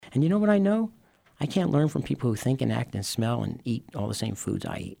And you know what I know? I can't learn from people who think and act and smell and eat all the same foods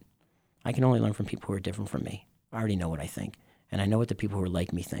I eat. I can only learn from people who are different from me. I already know what I think, and I know what the people who are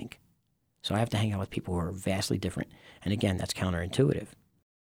like me think. So I have to hang out with people who are vastly different. And again, that's counterintuitive.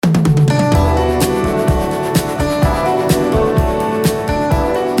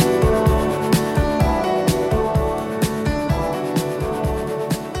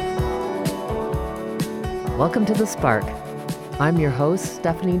 Welcome to The Spark. I'm your host,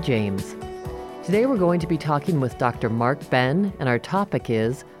 Stephanie James. Today we're going to be talking with Dr. Mark Benn, and our topic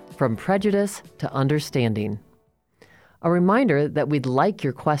is From Prejudice to Understanding. A reminder that we'd like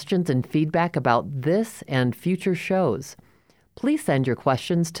your questions and feedback about this and future shows. Please send your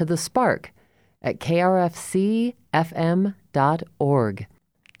questions to The Spark at krfcfm.org.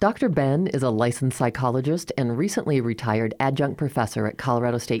 Dr. Benn is a licensed psychologist and recently retired adjunct professor at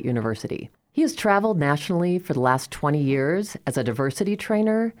Colorado State University. He has traveled nationally for the last 20 years as a diversity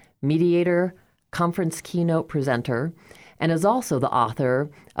trainer, mediator, conference keynote presenter, and is also the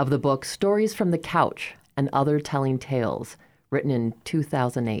author of the book Stories from the Couch and Other Telling Tales, written in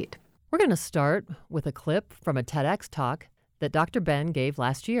 2008. We're going to start with a clip from a TEDx talk that Dr. Benn gave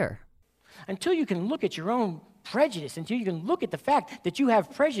last year. Until you can look at your own prejudice, until you can look at the fact that you have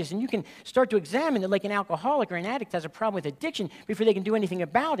prejudice, and you can start to examine it like an alcoholic or an addict has a problem with addiction before they can do anything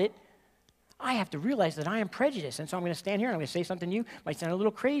about it, I have to realize that I am prejudiced. And so I'm going to stand here and I'm going to say something to you. Might sound a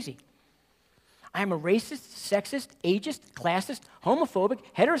little crazy. I am a racist, sexist, ageist, classist, homophobic,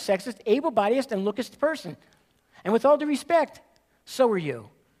 heterosexist, able-bodied, and lookist person. And with all due respect, so are you.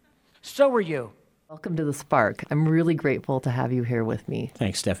 So are you. Welcome to The Spark. I'm really grateful to have you here with me.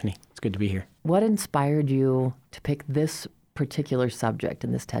 Thanks, Stephanie. It's good to be here. What inspired you to pick this particular subject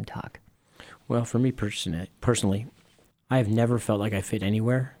in this TED Talk? Well, for me personally, I have never felt like I fit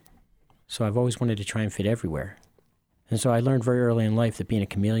anywhere. So I've always wanted to try and fit everywhere. And so I learned very early in life that being a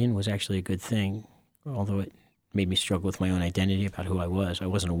chameleon was actually a good thing, although it made me struggle with my own identity about who I was. I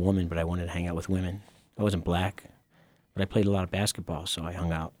wasn't a woman, but I wanted to hang out with women. I wasn't black, but I played a lot of basketball, so I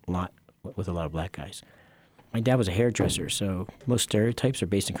hung out a lot with a lot of black guys. My dad was a hairdresser, so most stereotypes are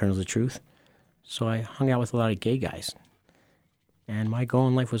based in kernels of truth. So I hung out with a lot of gay guys. And my goal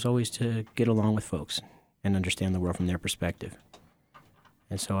in life was always to get along with folks and understand the world from their perspective.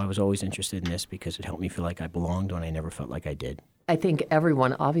 And so I was always interested in this because it helped me feel like I belonged when I never felt like I did. I think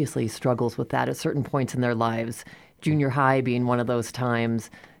everyone obviously struggles with that at certain points in their lives. Junior high being one of those times,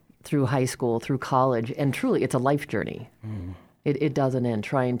 through high school, through college, and truly it's a life journey. It doesn't end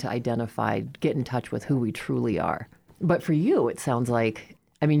trying to identify, get in touch with who we truly are. But for you, it sounds like,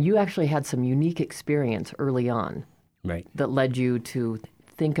 you actually had some unique experience early on. Right. That led you to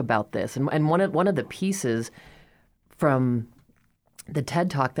think about this. And one of the pieces from the TED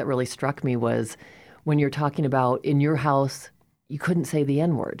Talk that really struck me was when you're talking about in your house, you couldn't say the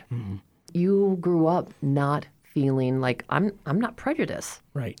N-word. Mm-hmm. You grew up not feeling like, I'm not prejudiced.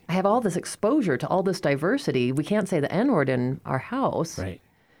 Right. I have all this exposure to all this diversity. We can't say the N-word in our house. Right.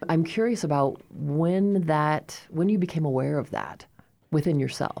 I'm curious about when you became aware of that within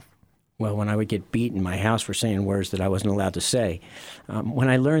yourself. Well, when I would get beat in my house for saying words that I wasn't allowed to say, when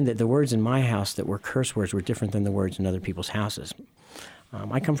I learned that the words in my house that were curse words were different than the words in other people's houses.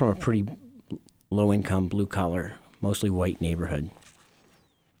 I come from a pretty low-income, blue-collar, mostly white neighborhood.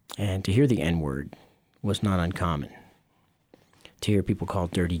 And to hear the N-word was not uncommon. To hear people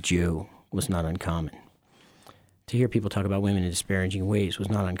called dirty Jew was not uncommon. To hear people talk about women in disparaging ways was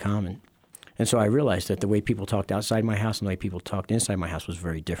not uncommon. And so I realized that the way people talked outside my house and the way people talked inside my house was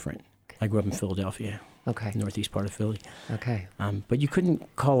very different. I grew up in Philadelphia, northeast part of Philly. Okay. But you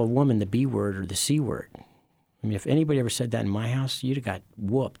couldn't call a woman the B word or the C word. If anybody ever said that in my house, you'd have got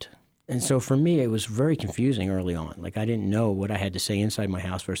whooped. And so for me, it was very confusing early on. Like I didn't know what I had to say inside my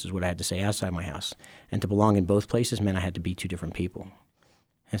house versus what I had to say outside my house. And to belong in both places meant I had to be two different people.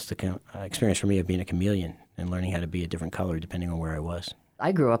 That's the experience for me of being a chameleon and learning how to be a different color depending on where I was.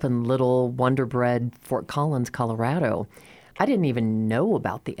 I grew up in little Wonder Bread, Fort Collins, Colorado. I didn't even know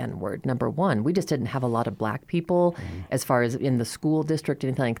about the N-word, number one. We just didn't have a lot of black people as far as in the school district,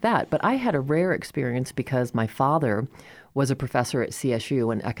 anything like that. But I had a rare experience because my father was a professor at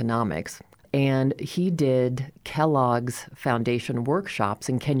CSU in economics, and he did Kellogg's Foundation workshops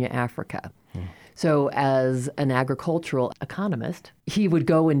in Kenya, Africa. So as an agricultural economist, he would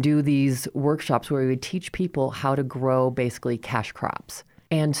go and do these workshops where he would teach people how to grow basically cash crops.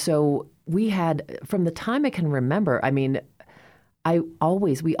 And so we had, from the time I can remember,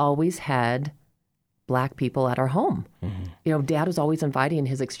 we always had black people at our home. Dad was always inviting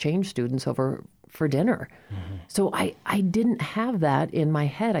his exchange students over for dinner. So I didn't have that in my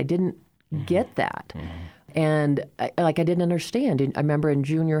head. I didn't get that. And I didn't understand. I remember in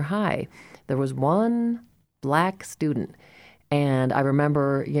junior high, there was one black student. And I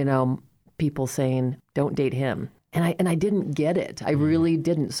remember, people saying, don't date him. And I didn't get it. I really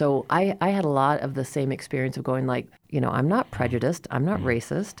didn't. So I had a lot of the same experience of going like, I'm not prejudiced. I'm not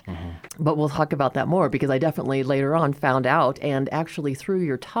racist. But we'll talk about that more because I definitely later on found out and actually through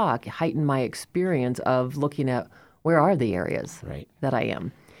your talk heightened my experience of looking at where are the areas that I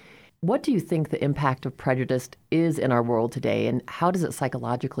am. What do you think the impact of prejudice is in our world today and how does it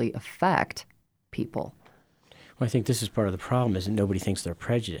psychologically affect people? Well, I think this is part of the problem is that nobody thinks they're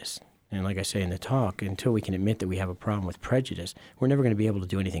prejudiced. And like I say in the talk, until we can admit that we have a problem with prejudice, we're never going to be able to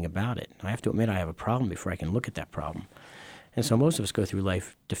do anything about it. I have to admit I have a problem before I can look at that problem. And so most of us go through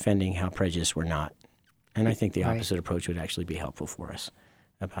life defending how prejudiced we're not. And I think the opposite approach would actually be helpful for us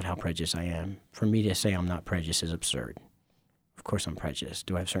about how prejudiced I am. For me to say I'm not prejudiced is absurd. Of course I'm prejudiced.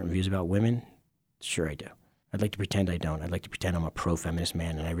 Do I have certain views about women? Sure I do. I'd like to pretend I don't. I'd like to pretend I'm a pro-feminist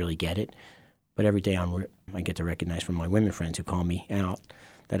man and I really get it. But every day I get to recognize from my women friends who call me out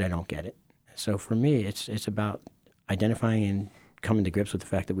that I don't get it. So for me, it's about identifying and coming to grips with the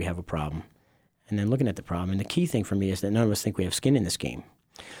fact that we have a problem and then looking at the problem. And the key thing for me is that none of us think we have skin in this game.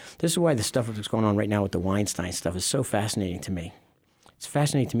 This is why the stuff that's going on right now with the Weinstein stuff is so fascinating to me. It's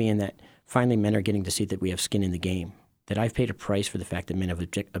fascinating to me in that finally men are getting to see that we have skin in the game, that I've paid a price for the fact that men have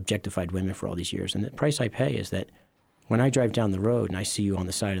objectified women for all these years. And the price I pay is that when I drive down the road and I see you on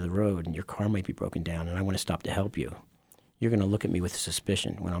the side of the road and your car might be broken down and I want to stop to help you, you're going to look at me with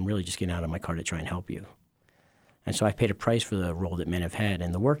suspicion when I'm really just getting out of my car to try and help you. And so I've paid a price for the role that men have had,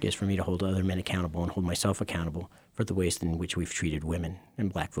 and the work is for me to hold other men accountable and hold myself accountable for the ways in which we've treated women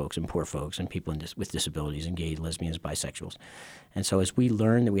and black folks and poor folks and people with disabilities and gay, lesbians, bisexuals. And so as we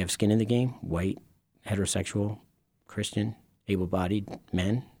learn that we have skin in the game, white, heterosexual, Christian, able-bodied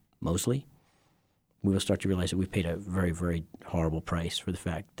men, mostly, we will start to realize that we've paid a very, very horrible price for the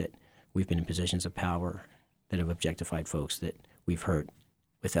fact that we've been in positions of power that have objectified folks that we've hurt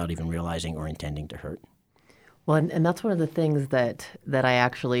without even realizing or intending to hurt. Well, and that's one of the things that I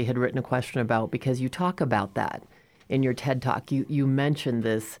actually had written a question about because you talk about that in your TED Talk. You mentioned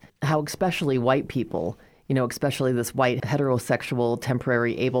this, how especially white people, especially this white heterosexual,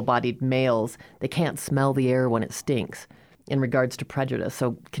 temporary, able-bodied males, they can't smell the air when it stinks in regards to prejudice.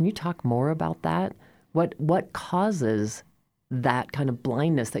 So can you talk more about that? What causes that kind of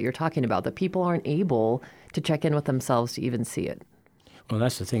blindness that you're talking about, that people aren't able to check in with themselves to even see it? Well,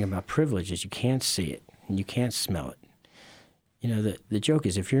 that's the thing about privilege is you can't see it and you can't smell it. The joke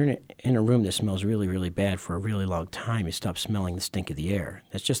is if you're in a room that smells really, really bad for a really long time, you stop smelling the stink of the air.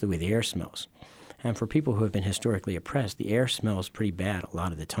 That's just the way the air smells. And for people who have been historically oppressed, the air smells pretty bad a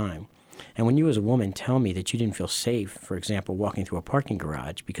lot of the time. And when you as a woman tell me that you didn't feel safe, for example, walking through a parking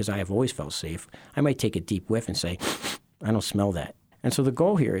garage, because I have always felt safe, I might take a deep whiff and say, I don't smell that. And so the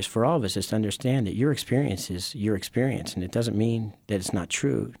goal here is for all of us is to understand that your experience is your experience, and it doesn't mean that it's not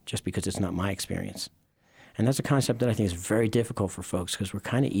true just because it's not my experience. And that's a concept that I think is very difficult for folks because we're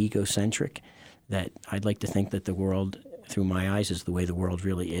kind of egocentric, that I'd like to think that the world through my eyes is the way the world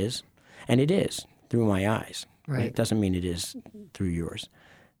really is. And it is through my eyes. Right. It doesn't mean it is through yours.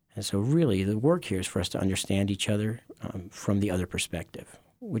 And so really the work here is for us to understand each other from the other perspective,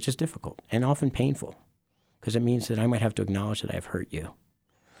 which is difficult and often painful because it means that I might have to acknowledge that I've hurt you.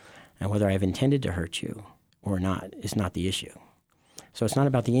 And whether I've intended to hurt you or not is not the issue. So it's not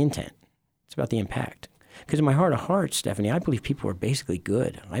about the intent. It's about the impact. Because in my heart of hearts, Stephanie, I believe people are basically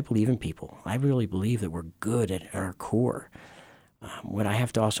good. I believe in people. I really believe that we're good at our core. What I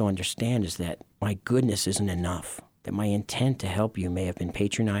have to also understand is that my goodness isn't enough, that my intent to help you may have been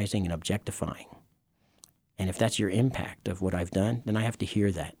patronizing and objectifying. And if that's your impact of what I've done, then I have to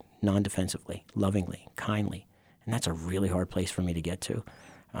hear that non-defensively, lovingly, kindly. And that's a really hard place for me to get to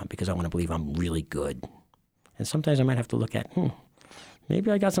because I want to believe I'm really good. And sometimes I might have to look at,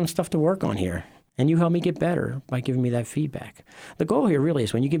 maybe I got some stuff to work on here. And you help me get better by giving me that feedback. The goal here really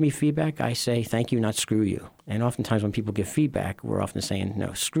is when you give me feedback, I say, thank you, not screw you. And oftentimes when people give feedback, we're often saying,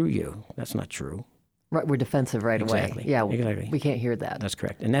 no, screw you. That's not true. Right, we're defensive right away. Yeah, exactly. We can't hear that. That's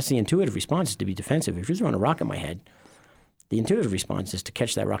correct. And that's the intuitive response is to be defensive. If you're throwing a rock at my head, the intuitive response is to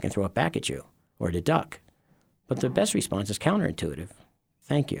catch that rock and throw it back at you or to duck. But the best response is counterintuitive.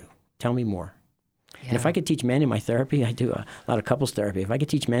 Thank you. Tell me more. Yeah. And if I could teach men in my therapy, I do a lot of couples therapy. If I could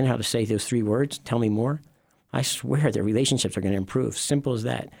teach men how to say those 3 words, tell me more, I swear their relationships are going to improve. Simple as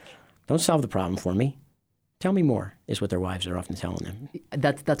that. Don't solve the problem for me. Tell me more. is what their wives are often telling them.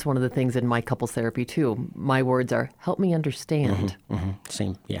 That's one of the things in my couples therapy too. My words are, help me understand.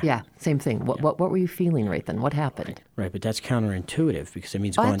 Same, yeah. Yeah, same thing. What were you feeling right then? What happened? Right, but that's counterintuitive because it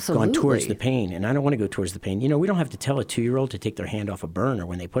means Oh, going absolutely. towards the pain. And I don't want to go towards the pain. We don't have to tell a 2-year-old to take their hand off a burner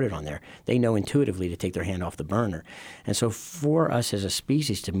when they put it on there. They know intuitively to take their hand off the burner. And so for us as a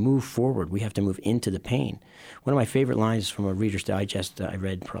species to move forward, we have to move into the pain. One of my favorite lines from a Reader's Digest I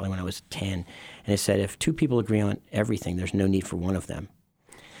read probably when I was 10, and it said, if 2 people agree on everything, there's no need for one of them.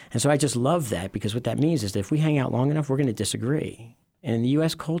 And so I just love that because what that means is that if we hang out long enough, we're going to disagree. And in the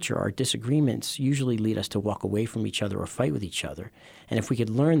U.S. culture, our disagreements usually lead us to walk away from each other or fight with each other. And if we could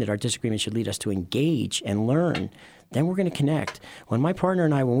learn that our disagreements should lead us to engage and learn, then we're going to connect. When my partner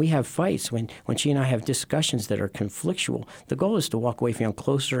and I, when we have fights, when she and I have discussions that are conflictual, the goal is to walk away feeling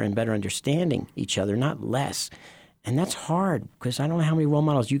closer and better understanding each other, not less. And that's hard because I don't know how many role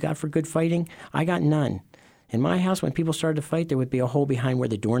models you got for good fighting. I got none. In my house, when people started to fight, there would be a hole behind where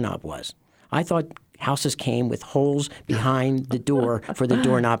the doorknob was. I thought houses came with holes behind the door for the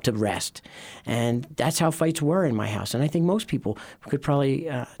doorknob to rest. And that's how fights were in my house. And I think most people could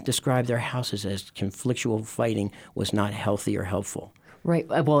probably describe their houses as conflictual fighting was not healthy or helpful. Right.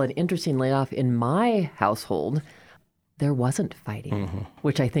 Well, and interestingly enough, in my household, there wasn't fighting,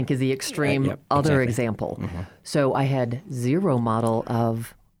 which I think is the extreme other example. So I had zero model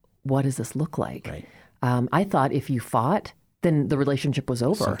of what does this look like? Right. I thought if you fought, then the relationship was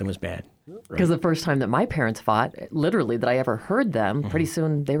over. Something was bad. Because the first time that my parents fought, literally that I ever heard them, pretty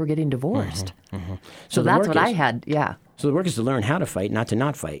soon they were getting divorced. So that's what I had, yeah. So the work is to learn how to fight, not to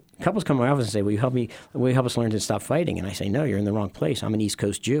not fight. Couples come to my office and say, will you help us learn to stop fighting? And I say, no, you're in the wrong place. I'm an East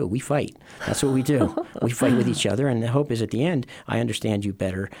Coast Jew. We fight. That's what we do. We fight with each other. And the hope is at the end, I understand you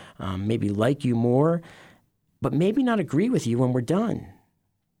better, maybe like you more, but maybe not agree with you when we're done.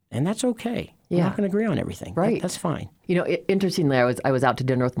 And that's okay. Yeah. We're not going to agree on everything. Right. That's fine. Interestingly, I was out to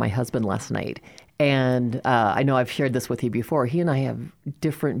dinner with my husband last night, and I know I've shared this with you before. He and I have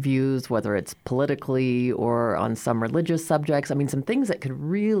different views, whether it's politically or on some religious subjects. I mean, some things that could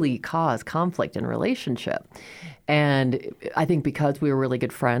really cause conflict in a relationship. And I think because we were really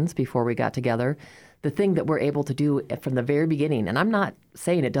good friends before we got together, the thing that we're able to do from the very beginning, and I'm not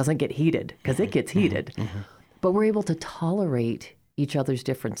saying it doesn't get heated, because it gets heated, but we're able to tolerate each other's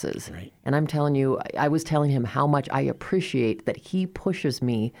differences. Right. And I'm telling you, I was telling him how much I appreciate that he pushes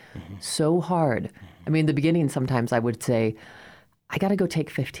me so hard. I mean, in the beginning, sometimes I would say, I got to go take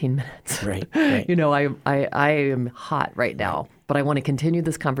 15 minutes. Right. I am hot right now, but I want to continue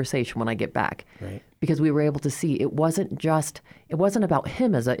this conversation when I get back. Right. Because we were able to see it wasn't about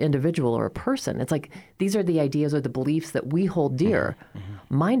him as an individual or a person. It's like, these are the ideas or the beliefs that we hold dear.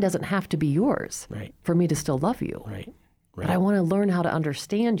 Mine doesn't have to be yours for me to still love you. Right. But I want to learn how to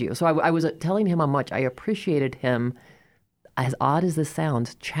understand you. So I was telling him how much I appreciated him, as odd as this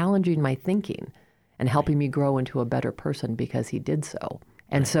sounds, challenging my thinking and helping me grow into a better person because he did so.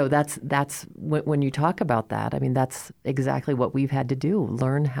 And so that's when you talk about that, I mean, that's exactly what we've had to do,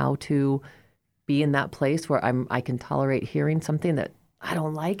 learn how to be in that place where I can tolerate hearing something that I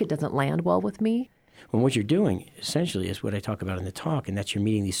don't like, it doesn't land well with me. Well, what you're doing essentially is what I talk about in the talk, and that's you're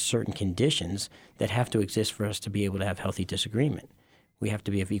meeting these certain conditions that have to exist for us to be able to have healthy disagreement. We have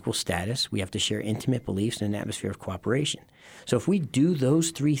to be of equal status. We have to share intimate beliefs in an atmosphere of cooperation. So if we do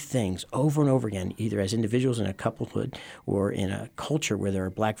those 3 things over and over again, either as individuals in a couplehood or in a culture where there are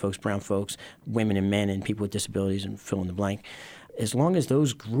black folks, brown folks, women and men, and people with disabilities, and fill in the blank, as long as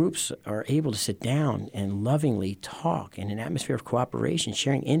those groups are able to sit down and lovingly talk in an atmosphere of cooperation,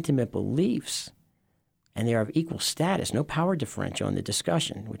 sharing intimate beliefs, and they are of equal status, no power differential in the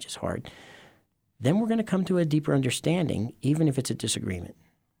discussion, which is hard, then we're going to come to a deeper understanding, even if it's a disagreement.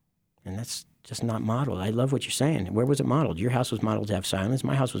 And that's just not modeled. I love what you're saying. Where was it modeled? Your house was modeled to have silence.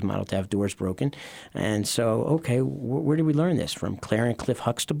 My house was modeled to have doors broken. And so, okay, where did we learn this? From Claire and Cliff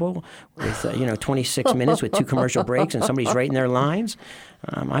Huxtable with, 26 minutes with 2 commercial breaks and somebody's writing their lines?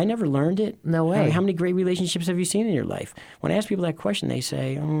 I never learned it. No way. How many great relationships have you seen in your life? When I ask people that question, they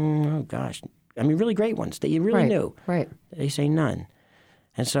say, oh gosh. I mean, really great ones that you really knew. Right. They say none.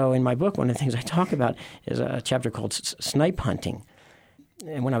 And so in my book, one of the things I talk about is a chapter called Snipe Hunting.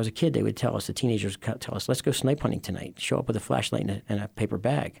 And when I was a kid, they would tell us, the teenagers would tell us, let's go snipe hunting tonight. Show up with a flashlight and a paper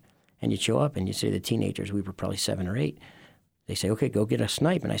bag. And you'd show up and you'd say to the teenagers, we were probably 7 or 8. They say, okay, go get a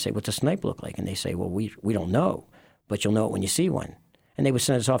snipe. And I say, what's a snipe look like? And they say, well, we don't know, but you'll know it when you see one. And they would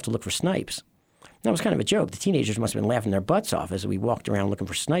send us off to look for snipes. That was kind of a joke. The teenagers must have been laughing their butts off as we walked around looking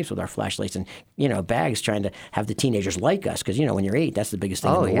for snipes with our flashlights and, bags trying to have the teenagers like us. Because, when you're 8, that's the biggest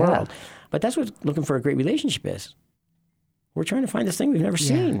thing in the world. But that's what looking for a great relationship is. We're trying to find this thing we've never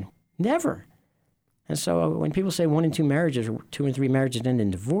seen. Never. And so when people say 1 in 2 marriages or 2 and 3 marriages end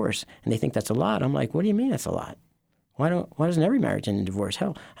in divorce, and they think that's a lot, I'm like, what do you mean that's a lot? Why doesn't every marriage end in divorce?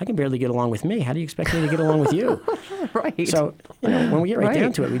 Hell, I can barely get along with me. How do you expect me to get along with you? Right. So, when we get right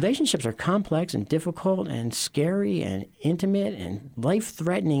down to it, relationships are complex and difficult and scary and intimate and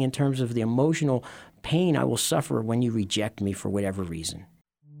life-threatening in terms of the emotional pain I will suffer when you reject me for whatever reason.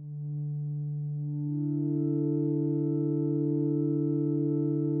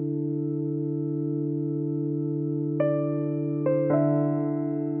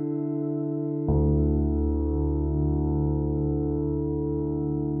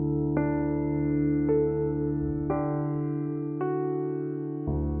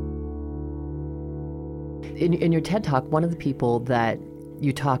 In your TED Talk, one of the people that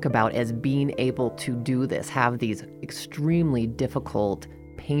you talk about as being able to do this, have these extremely difficult,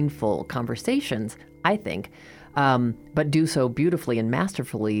 painful conversations, I think, but do so beautifully and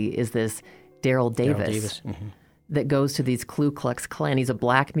masterfully, is this Daryl Davis. Mm-hmm. That goes to these Ku Klux Klan. He's a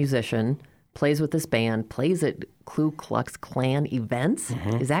black musician, plays with this band, plays at Ku Klux Klan events.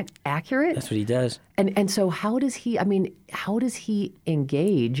 Mm-hmm. Is that accurate? That's what he does. And so how does he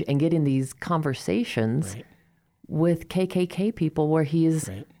engage and get in these conversations with KKK people where he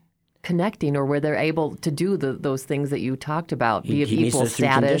is connecting, or where they're able to do those things that you talked about, be of equal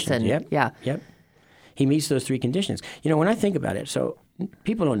status and Yep. He meets those 3 conditions. When I think about it, so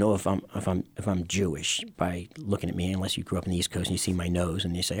people don't know if I'm Jewish by looking at me, unless you grew up in the East Coast and you see my nose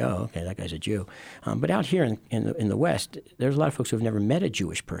and you say, "Oh, okay, that guy's a Jew." But out here in the West, there's a lot of folks who have never met a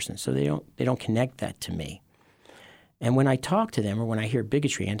Jewish person, so they don't connect that to me. And when I talk to them, or when I hear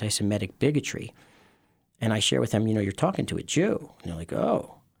bigotry, anti-Semitic bigotry, and I share with them, you're talking to a Jew, and they're like,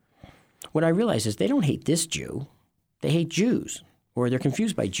 "Oh." What I realize is they don't hate this Jew, they hate Jews, or they're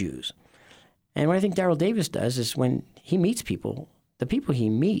confused by Jews. And what I think Daryl Davis does is when he meets people, the people he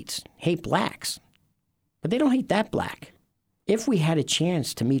meets hate blacks, but they don't hate that black. If we had a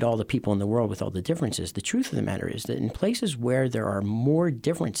chance to meet all the people in the world with all the differences, the truth of the matter is that in places where there are more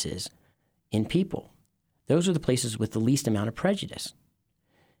differences in people, those are the places with the least amount of prejudice.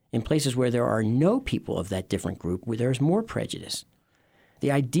 In places where there are no people of that different group, where there's more prejudice.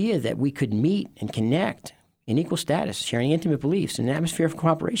 The idea that we could meet and connect in equal status, sharing intimate beliefs in an atmosphere of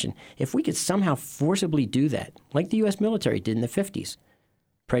cooperation, if we could somehow forcibly do that, like the U.S. military did in the 50s,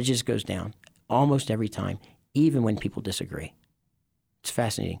 prejudice goes down almost every time, even when people disagree. It's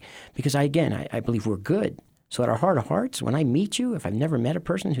fascinating because, I believe we're good. So at our heart of hearts, when I meet you, if I've never met a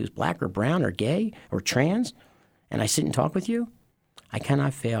person who's black or brown or gay or trans, and I sit and talk with you, I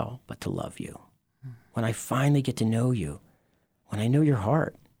cannot fail but to love you. When I finally get to know you, when I know your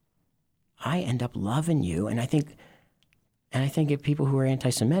heart, I end up loving you. And I think if people who are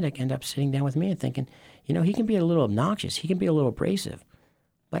anti-Semitic end up sitting down with me and thinking, he can be a little obnoxious, he can be a little abrasive,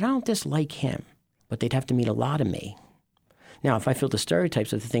 but I don't dislike him. But they'd have to meet a lot of me. Now, if I feel the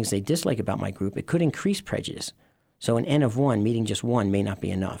stereotypes of the things they dislike about my group, it could increase prejudice. So an N of 1, meeting just 1 may not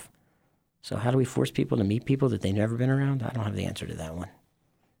be enough. So how do we force people to meet people that they've never been around? I don't have the answer to that one.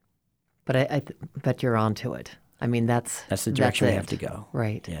 But I bet you're onto it. I mean, that's the direction we have to go.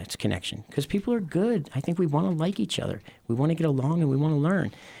 Right. Yeah, it's connection. Because people are good. I think we want to like each other. We want to get along and we want to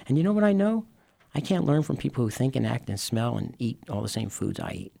learn. And you know what I know? I can't learn from people who think and act and smell and eat all the same foods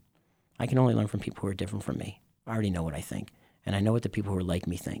I eat. I can only learn from people who are different from me. I already know what I think. And I know what the people who are like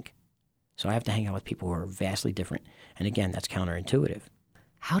me think. So I have to hang out with people who are vastly different. And again, that's counterintuitive.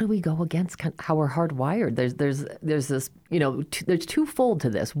 How do we go against how we're hardwired? There's this, there's twofold to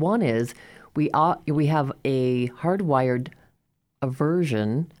this. One is we have a hardwired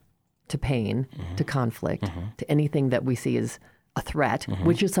aversion to pain, to conflict, to anything that we see as a threat,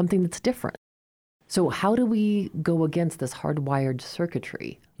 which is something that's different. So how do we go against this hardwired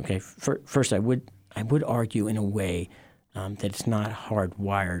circuitry? Okay, first I would argue in a way that it's not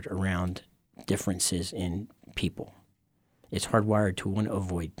hardwired around differences in people. It's hardwired to want to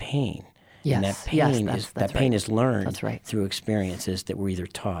avoid pain. Yes. And that pain is learned right. through experiences that we're either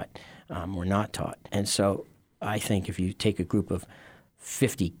taught or not taught. And so I think if you take a group of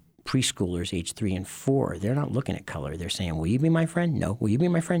 50 preschoolers age 3 and 4, they're not looking at color. They're saying, will you be my friend? No. Will you be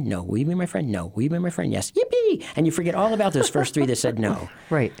my friend? No. Will you be my friend? No. Will you be my friend? Yes. Yippee! And you forget all about those first 3 that said no.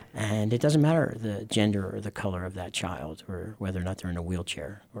 Right. And it doesn't matter the gender or the color of that child or whether or not they're in a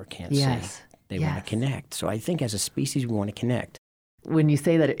wheelchair or can't see. They want to connect. So I think as a species, we want to connect. When you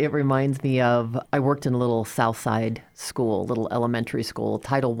say that, it reminds me of, I worked in a little South Side school, little elementary school,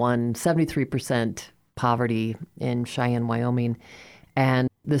 Title I, 73% poverty in Cheyenne, Wyoming. And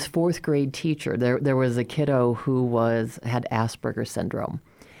this 4th grade teacher, there was a kiddo who had Asperger's syndrome.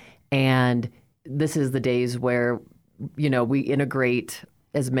 And this is the days where, we integrate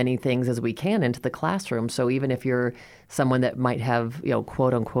as many things as we can into the classroom. So even if you're someone that might have,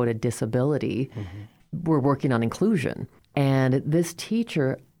 quote unquote, a disability, we're working on inclusion. And this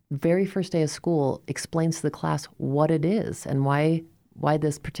teacher, very first day of school, explains to the class what it is and why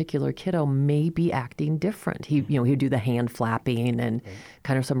this particular kiddo may be acting different. He'd do the hand flapping and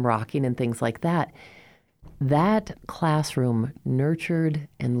kind of some rocking and things like that. That classroom nurtured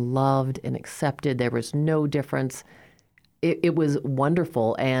and loved and accepted. There was no difference. It was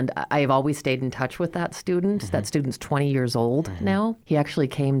wonderful, and I've always stayed in touch with that student. That student's 20 years old now. He actually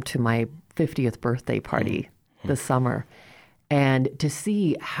came to my 50th birthday party this summer. And to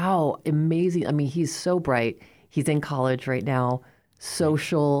see how amazing, he's so bright. He's in college right now,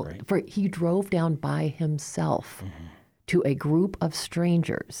 social. He drove down by himself to a group of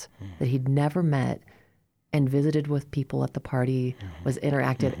strangers that he'd never met and visited with people at the party, was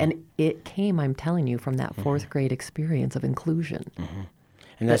interactive. And it came, I'm telling you, from that fourth grade experience of inclusion.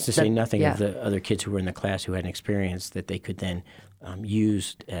 And that's to say nothing of the other kids who were in the class who had an experience that they could then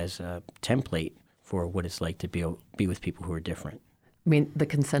use as a template for what it's like to be with people who are different. The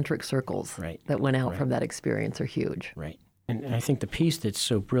concentric circles that went out from that experience are huge. Right. And I think the piece that's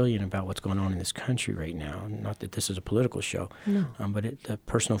so brilliant about what's going on in this country right now, not that this is a political show, but the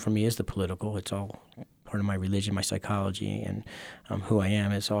personal for me is the political. It's all part of my religion, my psychology, and who I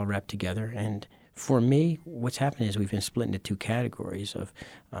am. It's all wrapped together. And for me, what's happened is we've been split into two categories of,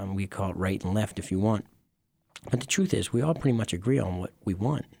 we call it right and left if you want. But the truth is we all pretty much agree on what we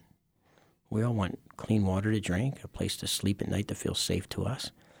want. We all want clean water to drink, a place to sleep at night that feels safe to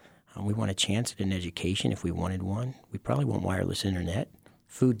us. We want a chance at an education if we wanted one. We probably want wireless internet,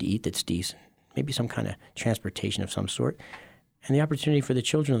 food to eat that's decent, maybe some kind of transportation of some sort, and the opportunity for the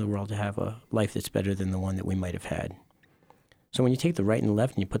children of the world to have a life that's better than the one that we might have had. So when you take the right and the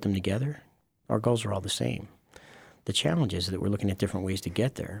left and you put them together, our goals are all the same. The challenge is that we're looking at different ways to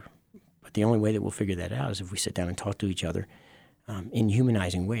get there, but the only way that we'll figure that out is if we sit down and talk to each other in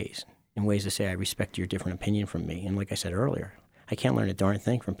humanizing ways, in ways to say, I respect your different opinion from me. And like I said earlier, I can't learn a darn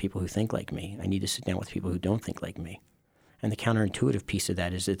thing from people who think like me. I need to sit down with people who don't think like me. And the counterintuitive piece of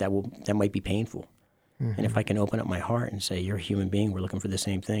that is that might be painful. And if I can open up my heart and say, you're a human being, we're looking for the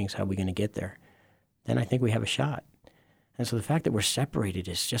same things, how are we going to get there? Then I think we have a shot. And so the fact that we're separated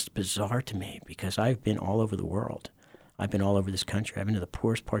is just bizarre to me because I've been all over the world. I've been all over this country. I've been to the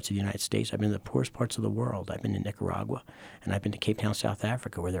poorest parts of the United States. I've been to the poorest parts of the world. I've been to Nicaragua, and I've been to Cape Town, South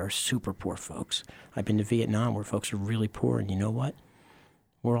Africa, where there are super poor folks. I've been to Vietnam, where folks are really poor, and you know what?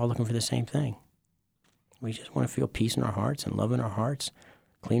 We're all looking for the same thing. We just want to feel peace in our hearts and love in our hearts,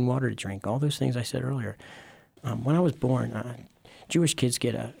 clean water to drink, all those things I said earlier. When I was born, Jewish kids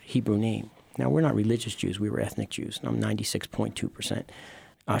get a Hebrew name. Now, we're not religious Jews. We were ethnic Jews. I'm 96.2%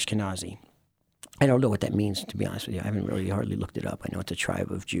 Ashkenazi. I don't know what that means, to be honest with you. I haven't really hardly looked it up. I know it's a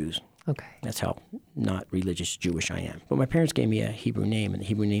tribe of Jews. Okay. That's how not religious Jewish I am. But my parents gave me a Hebrew name, and the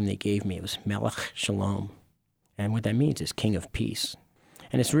Hebrew name they gave me, it was Melech Shalom. And what that means is King of Peace.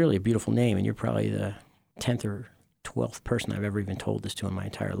 And it's really a beautiful name, and you're probably the 10th or 12th person I've ever even told this to in my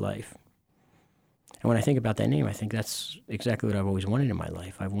entire life. And when I think about that name, I think that's exactly what I've always wanted in my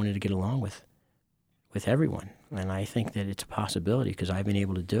life. I've wanted to get along with everyone. And I think that it's a possibility because I've been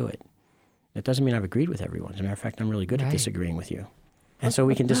able to do it. It doesn't mean I've agreed with everyone. As a matter of fact, I'm really good at disagreeing with you. And so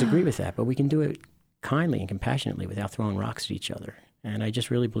we can disagree with that, but we can do it kindly and compassionately without throwing rocks at each other. And I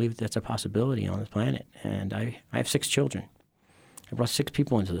just really believe that's a possibility on this planet. And I have 6 children. I brought 6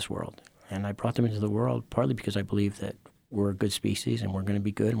 people into this world. And I brought them into the world partly because I believe that we're a good species and we're going to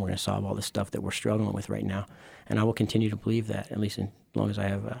be good and we're going to solve all the stuff that we're struggling with right now. And I will continue to believe that, at least as long as I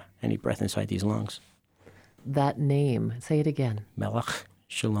have any breath inside these lungs. That name, say it again. Melech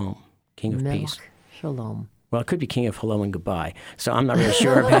Shalom. King of Peace. Shalom. Well, it could be King of Hello and Goodbye, so I'm not really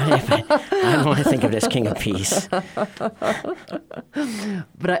sure about it, but I don't want to think of it as King of Peace.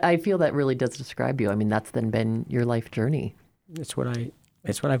 But I feel that really does describe you. I mean, that's then been your life journey. It's what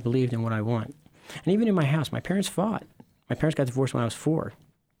I believed and what I want. And even in my house, my parents fought. My parents got divorced when I was 4,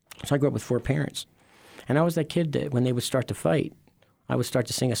 so I grew up with 4 parents. And I was that kid that when they would start to fight, I would start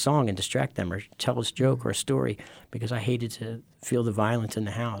to sing a song and distract them or tell a joke or a story because I hated to feel the violence in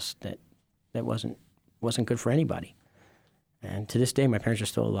the house that wasn't good for anybody. And to this day, my parents are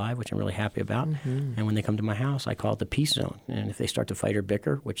still alive, which I'm really happy about. Mm-hmm. And when they come to my house, I call it the peace zone. And if they start to fight or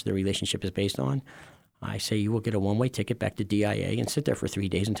bicker, which their relationship is based on, I say you will get a one-way ticket back to DIA and sit there for 3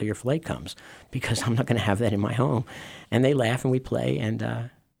 days until your flight comes because I'm not going to have that in my home. And they laugh and we play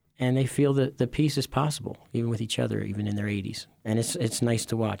and they feel that the peace is possible, even with each other, even in their 80s. And it's nice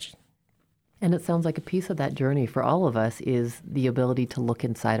to watch. And it sounds like a piece of that journey for all of us is the ability to look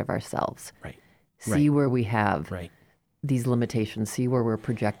inside of ourselves. Right. See where we have these limitations, see where we're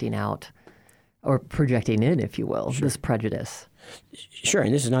projecting out or projecting in, if you will, this prejudice. Sure,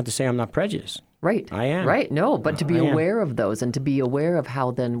 and this is not to say I'm not prejudiced. Right. I am. Right. No, but to be I am. aware of those and to be aware of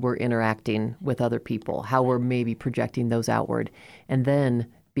how then we're interacting with other people, how we're maybe projecting those outward, and then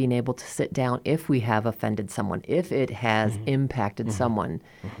being able to sit down if we have offended someone, if it has impacted someone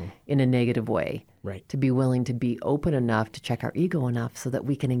in a negative way. Right. To be willing to be open enough to check our ego enough so that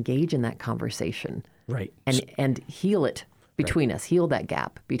we can engage in that conversation. Right. And heal it between us, heal that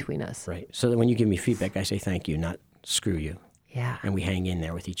gap between us. Right. So that when you give me feedback, I say thank you, not screw you. Yeah. And we hang in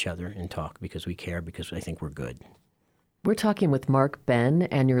there with each other and talk because we care, because I think we're good. We're talking with Mark Benn,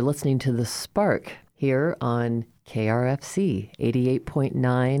 and you're listening to The Spark here on KRFC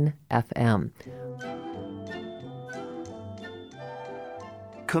 88.9 FM.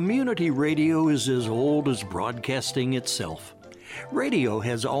 Community radio is as old as broadcasting itself. Radio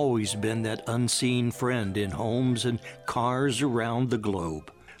has always been that unseen friend in homes and cars around the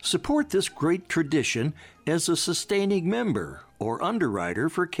globe. Support this great tradition as a sustaining member or underwriter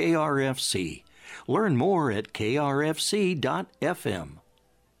for KRFC. Learn more at krfc.fm.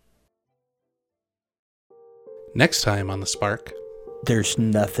 Next time on The Spark. There's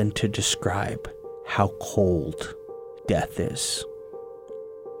nothing to describe how cold death is.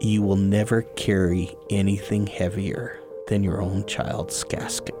 You will never carry anything heavier than your own child's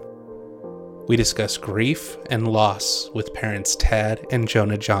casket. We discuss grief and loss with parents Tad and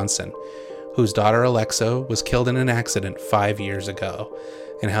Jonah Johnson, whose daughter Alexa was killed in an accident 5 years ago,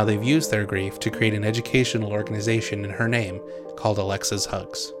 and how they've used their grief to create an educational organization in her name called Alexa's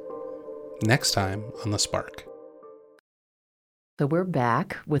Hugs. Next time on The Spark. So we're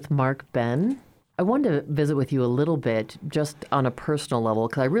back with Mark Benn. I wanted to visit with you a little bit just on a personal level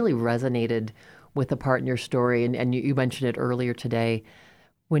because I really resonated with the part in your story, and you mentioned it earlier today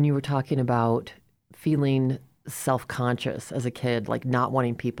when you were talking about feeling self-conscious as a kid, like not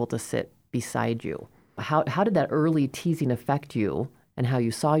wanting people to sit beside you. How did that early teasing affect you and how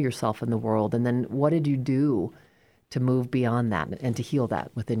you saw yourself in the world? And then what did you do to move beyond that and to heal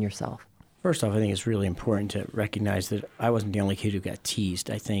that within yourself? First off, I think it's really important to recognize that I wasn't the only kid who got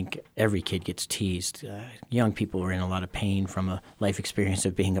teased. I think every kid gets teased. Young people are in a lot of pain from a life experience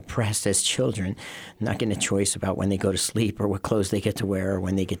of being oppressed as children, not getting a choice about when they go to sleep or what clothes they get to wear or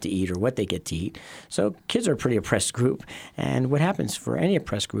when they get to eat or what they get to eat. So kids are a pretty oppressed group. And what happens for any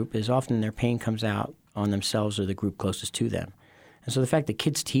oppressed group is often their pain comes out on themselves or the group closest to them. And so the fact that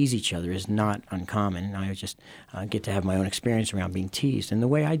kids tease each other is not uncommon. I just get to have my own experience around being teased. And the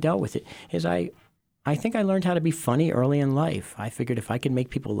way I dealt with it is I think I learned how to be funny early in life. I figured if I could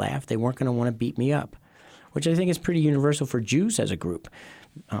make people laugh, they weren't going to want to beat me up, which I think is pretty universal for Jews as a group.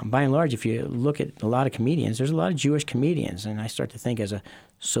 By and large, if you look at a lot of comedians, there's a lot of Jewish comedians. And I start to think as a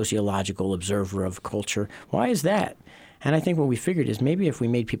sociological observer of culture, why is that? And I think what we figured is maybe if we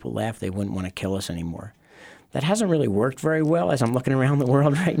made people laugh, they wouldn't want to kill us anymore. That hasn't really worked very well as I'm looking around the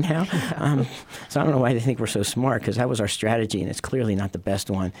world right now. So I don't know why they think we're so smart, because that was our strategy, and it's clearly not the best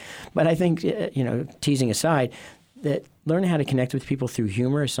one. But I think, teasing aside, that learning how to connect with people through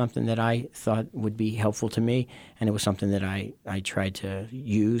humor is something that I thought would be helpful to me, and it was something that I tried to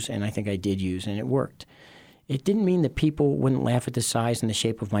use, and I think I did use, and it worked. It didn't mean that people wouldn't laugh at the size and the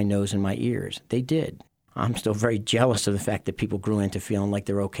shape of my nose and my ears. They did. I'm still very jealous of the fact that people grew into feeling like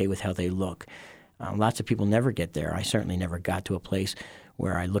they're okay with how they look. Lots of people never get there. I certainly never got to a place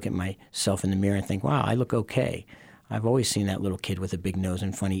where I look at myself in the mirror and think, wow, I look okay. I've always seen that little kid with a big nose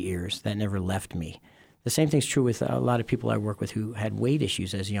and funny ears. That never left me. The same thing's true with a lot of people I work with who had weight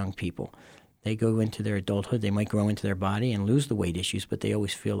issues as young people. They go into their adulthood, they might grow into their body and lose the weight issues, but they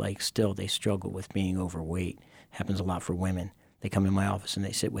always feel like still they struggle with being overweight. Happens a lot for women. They come in my office and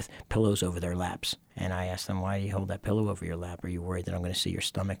they sit with pillows over their laps. And I ask them, why do you hold that pillow over your lap? Are you worried that I'm going to see your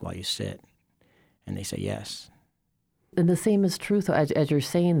stomach while you sit? And they say yes. And the same is true. So as you're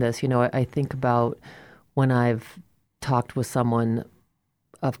saying this, I think about when I've talked with someone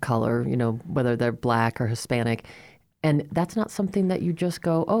of color, whether they're Black or Hispanic, and that's not something that you just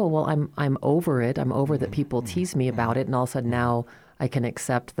go, oh, well, I'm over it. I'm over that people tease me about it, and all of a sudden now I can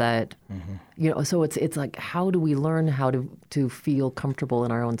accept that. So it's like, how do we learn how to feel comfortable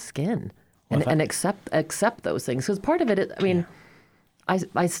in our own skin and accept those things? Because part of it,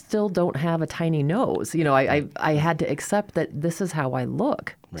 I still don't have a tiny nose. I had to accept that this is how I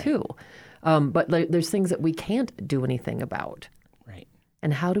look, too. But there's things that we can't do anything about. Right.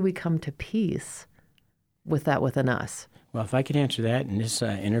 And how do we come to peace with that within us? Well, if I could answer that in this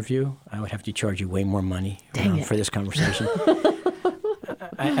interview, I would have to charge you way more money for this conversation.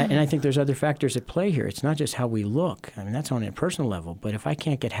 And I think there's other factors at play here. It's not just how we look. I mean, that's on a personal level. But if I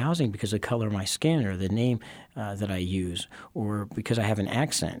can't get housing because of the color of my skin or the name that I use, or because I have an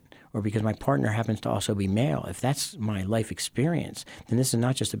accent, or because my partner happens to also be male, if that's my life experience, then this is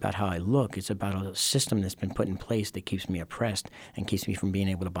not just about how I look. It's about a system that's been put in place that keeps me oppressed and keeps me from being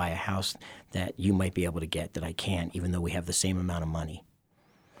able to buy a house that you might be able to get that I can't, even though we have the same amount of money.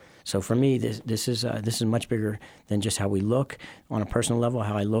 So for me, this is much bigger than just how we look. On a personal level,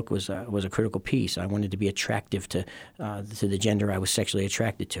 how I look was a critical piece. I wanted to be attractive to the gender I was sexually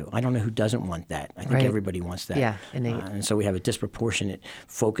attracted to. I don't know who doesn't want that. I think everybody wants that. Yeah, innate. And so we have a disproportionate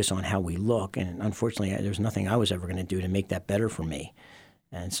focus on how we look. And unfortunately, there's nothing I was ever going to do to make that better for me.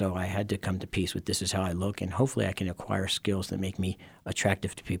 And so I had to come to peace with this is how I look, and hopefully I can acquire skills that make me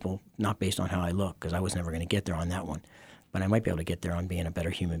attractive to people, not based on how I look, because I was never going to get there on that one. But I might be able to get there on being a better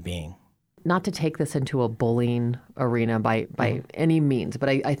human being. Not to take this into a bullying arena by any means, but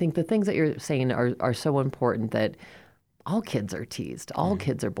I think the things that you're saying are so important that all kids are teased. All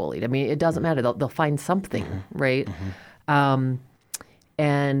kids are bullied. I mean, it doesn't matter. They'll find something, right? And,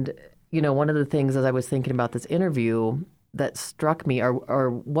 you know, one of the things as I was thinking about this interview that struck me are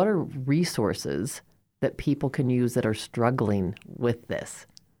what are resources that people can use that are struggling with this?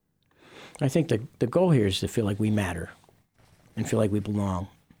 I think the goal here is to feel like we matter and feel like we belong.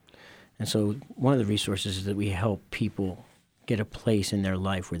 And so one of the resources is that we help people get a place in their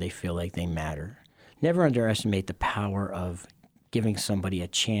life where they feel like they matter. Never underestimate the power of giving somebody a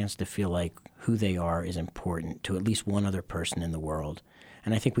chance to feel like who they are is important to at least one other person in the world.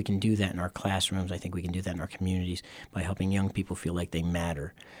 And I think we can do that in our classrooms. I think we can do that in our communities by helping young people feel like they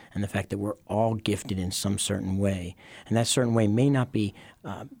matter. And the fact that we're all gifted in some certain way. And that certain way may not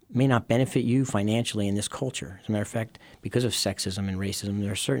benefit you financially in this culture. As a matter of fact, because of sexism and racism,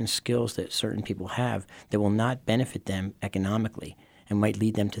 there are certain skills that certain people have that will not benefit them economically and might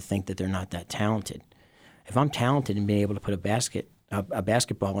lead them to think that they're not that talented. If I'm talented in being able to put a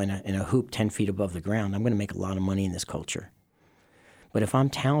basketball in a hoop 10 feet above the ground, I'm going to make a lot of money in this culture. But if I'm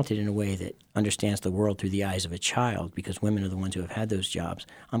talented in a way that understands the world through the eyes of a child, because women are the ones who have had those jobs,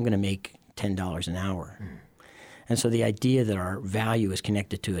 I'm going to make $10 an hour. And so the idea that our value is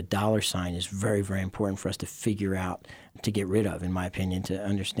connected to a dollar sign is very, very important for us to figure out, to get rid of, in my opinion, to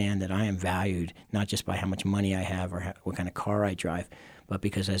understand that I am valued not just by how much money I have or what kind of car I drive, but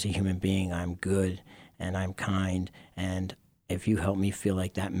because as a human being, I'm good and I'm kind. And if you help me feel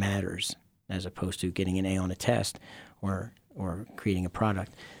like that matters, as opposed to getting an A on a test or creating a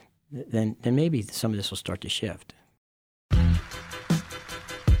product, then maybe some of this will start to shift.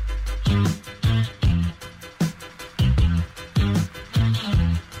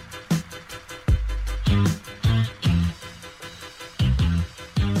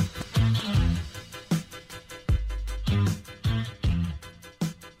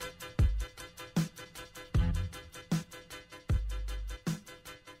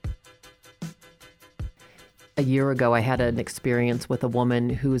 A year ago, I had an experience with a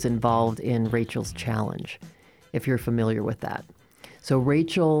woman who's involved in Rachel's Challenge, if you're familiar with that. So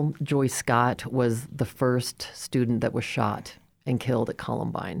Rachel Joy Scott was the first student that was shot and killed at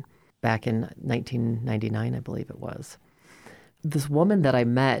Columbine back in 1999, I believe it was. This woman that I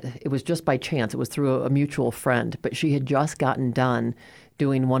met, it was just by chance. It was through a mutual friend, but she had just gotten done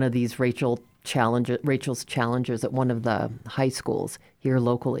doing one of these Rachel's challenges at one of the high schools here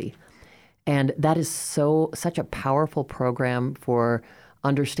locally. And that is such a powerful program for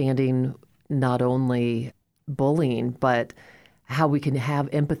understanding not only bullying, but how we can have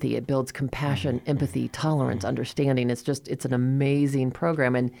empathy. It builds compassion, empathy, tolerance, understanding. It's an amazing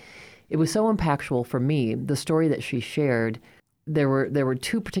program. And it was so impactful for me. The story that she shared, there were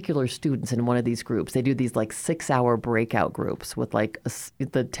two particular students in one of these groups. They do these like 6-hour breakout groups with like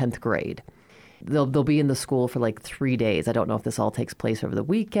the 10th grade. They'll be in the school for like 3 days. I don't know if this all takes place over the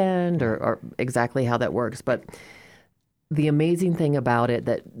weekend or exactly how that works. But the amazing thing about it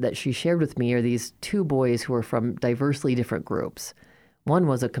that she shared with me are these two boys who are from diversely different groups. One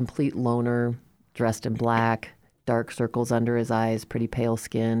was a complete loner, dressed in black, dark circles under his eyes, pretty pale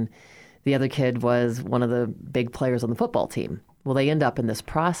skin. The other kid was one of the big players on the football team. Well, they end up in this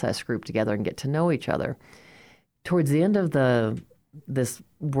process group together and get to know each other. Towards the end of this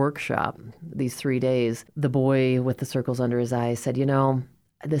workshop, these 3 days, the boy with the circles under his eyes said, "You know,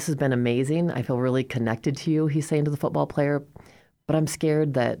 this has been amazing. I feel really connected to you," he's saying to the football player, "but I'm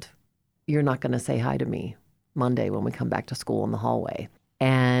scared that you're not going to say hi to me Monday when we come back to school in the hallway."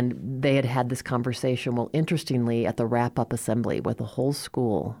 And they had this conversation. Well, interestingly, at the wrap-up assembly with the whole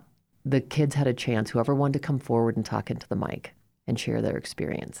school, the kids had a chance, whoever wanted to come forward and talk into the mic and share their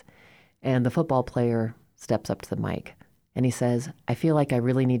experience. And the football player steps up to the mic And he says, I feel like I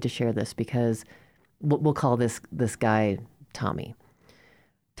really need to share this because we'll call this guy Tommy.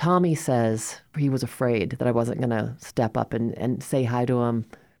 Tommy says he was afraid that I wasn't going to step up and say hi to him,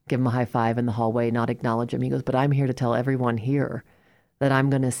 give him a high five in the hallway, not acknowledge him. He goes, but I'm here to tell everyone here that I'm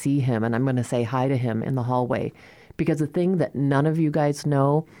going to see him and I'm going to say hi to him in the hallway. Because the thing that none of you guys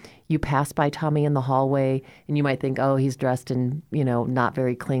know, you pass by Tommy in the hallway and you might think, oh, he's dressed in, not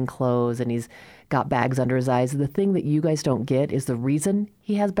very clean clothes and he's got bags under his eyes. The thing that you guys don't get is the reason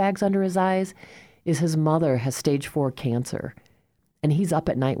he has bags under his eyes is his mother has stage 4 cancer. And he's up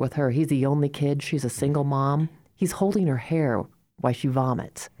at night with her. He's the only kid. She's a single mom. He's holding her hair while she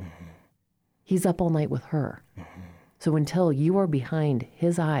vomits. Mm-hmm. He's up all night with her. Mm-hmm. So until you are behind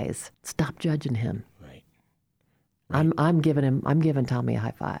his eyes, stop judging him. Right. I'm giving Tommy a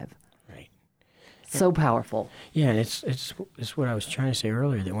high five. Right. So powerful. Yeah, and it's what I was trying to say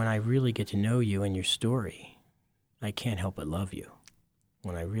earlier, that when I really get to know you and your story, I can't help but love you.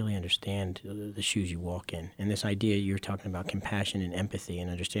 When I really understand the shoes you walk in. And this idea you're talking about, compassion and empathy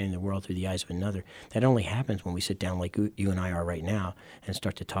and understanding the world through the eyes of another, that only happens when we sit down like you and I are right now and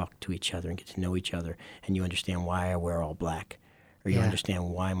start to talk to each other and get to know each other, and you understand why I wear all black, or you understand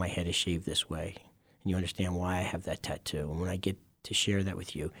why my head is shaved this way, and you understand why I have that tattoo. And when I get to share that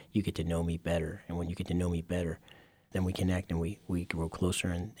with you, you get to know me better. And when you get to know me better, then we connect and we grow closer,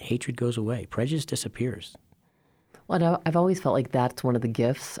 and hatred goes away. Prejudice disappears. Well, I've always felt like that's one of the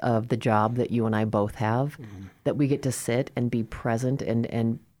gifts of the job that you and I both have, that we get to sit and be present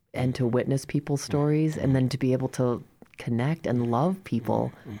and to witness people's stories, and then to be able to connect and love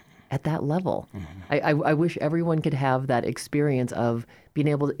people at that level. I wish everyone could have that experience of being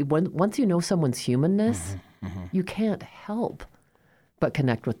able to, once you know someone's humanness, you can't help but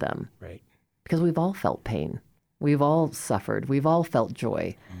connect with them. Right. Because we've all felt pain. We've all suffered. We've all felt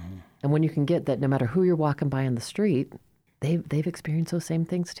joy. And when you can get that, no matter who you're walking by on the street, they've experienced those same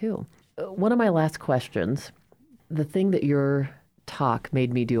things too. One of my last questions, the thing that your talk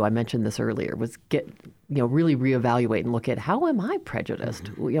made me do, I mentioned this earlier, was really reevaluate and look at, how am I prejudiced?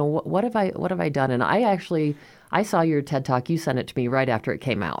 What have I done? And I saw your TED Talk. You sent it to me right after it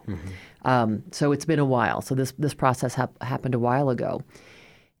came out. So it's been a while. So this process happened a while ago.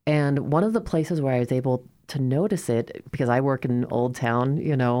 And one of the places where I was able to notice it, because I work in Old Town,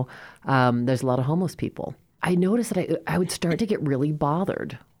 there's a lot of homeless people. I noticed that I would start to get really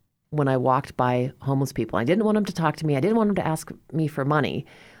bothered when I walked by homeless people. I didn't want them to talk to me. I didn't want them to ask me for money.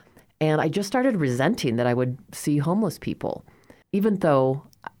 And I just started resenting that I would see homeless people, even though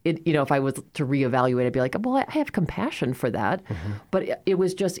if I was to reevaluate, I'd be like, well, I have compassion for that. But it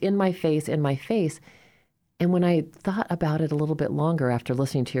was just in my face. And when I thought about it a little bit longer after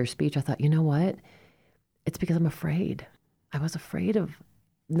listening to your speech, I thought, you know what? It's because I'm afraid. I was afraid of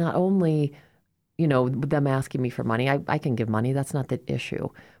not only, them asking me for money. I can give money. That's not the issue.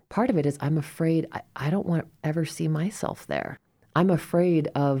 Part of it is I'm afraid I don't want to ever see myself there. I'm afraid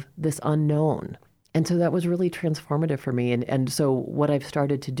of this unknown. And so that was really transformative for me. And so what I've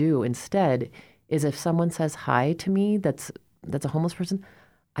started to do instead is, if someone says hi to me that's a homeless person,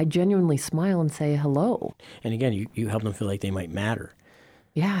 I genuinely smile and say hello. And again, you help them feel like they might matter.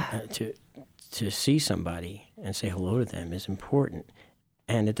 Yeah. To see somebody and say hello to them is important.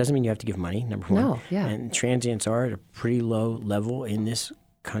 And it doesn't mean you have to give money, number one. No, yeah. And transients are at a pretty low level in this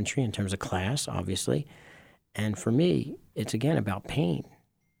country in terms of class, obviously. And for me, it's again about pain.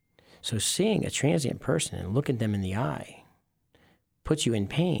 So seeing a transient person and looking them in the eye puts you in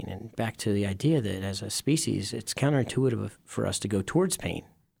pain. And back to the idea that as a species, it's counterintuitive for us to go towards pain.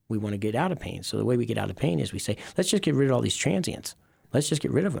 We want to get out of pain. So the way we get out of pain is we say, let's just get rid of all these transients. Let's just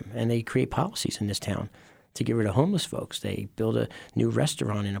get rid of them. And they create policies in this town to get rid of homeless folks. They build a new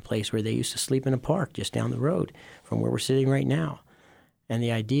restaurant in a place where they used to sleep in a park just down the road from where we're sitting right now. And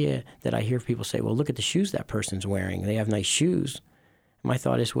the idea that I hear people say, well, look at the shoes that person's wearing. They have nice shoes. My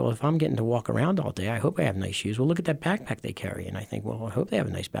thought is, well, if I'm getting to walk around all day, I hope I have nice shoes. Well, look at that backpack they carry. And I think, well, I hope they have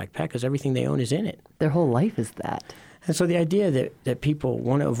a nice backpack because everything they own is in it. Their whole life is that. And so the idea that people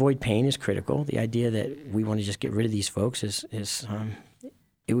want to avoid pain is critical. The idea that we want to just get rid of these folks is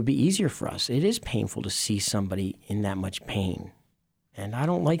it would be easier for us. It is painful to see somebody in that much pain. And I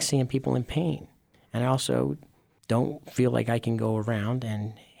don't like seeing people in pain. And I also don't feel like I can go around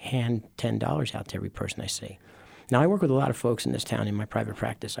and hand $10 out to every person I see. Now, I work with a lot of folks in this town in my private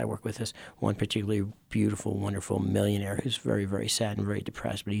practice. I work with this one particularly beautiful, wonderful millionaire who's very, very sad and very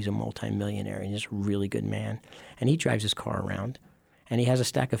depressed, but he's a multimillionaire and he's a really good man. And he drives his car around, and he has a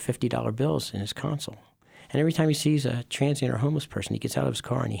stack of $50 bills in his console. And every time he sees a transient or homeless person, he gets out of his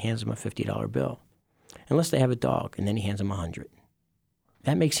car and he hands them a $50 bill. Unless they have a dog, and then he hands them $100.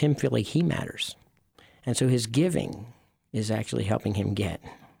 That makes him feel like he matters. And so his giving is actually helping him get.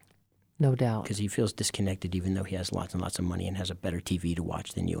 No doubt. Because he feels disconnected even though he has lots and lots of money and has a better TV to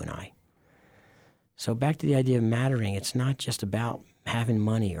watch than you and I. So back to the idea of mattering, it's not just about having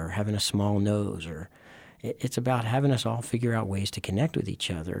money or having a small nose, or it's about having us all figure out ways to connect with each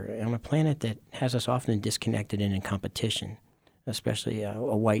other on a planet that has us often disconnected and in competition. Especially a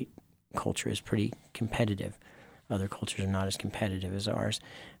white culture is pretty competitive. Other cultures are not as competitive as ours.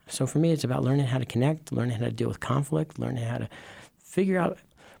 So for me, it's about learning how to connect, learning how to deal with conflict, learning how to figure out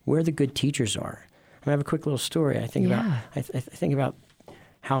where the good teachers are. I have a quick little story. I think about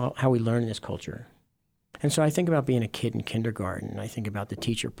how we learn in this culture. And so I think about being a kid in kindergarten. I think about the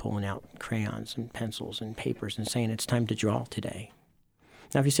teacher pulling out crayons and pencils and papers and saying, it's time to draw today.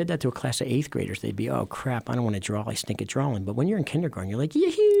 Now, if you said that to a class of 8th graders, they'd be, oh, crap, I don't want to draw. I stink at drawing. But when you're in kindergarten, you're like,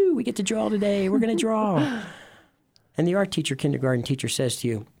 yee-hoo, we get to draw today. We're going to draw. And the art teacher, kindergarten teacher, says to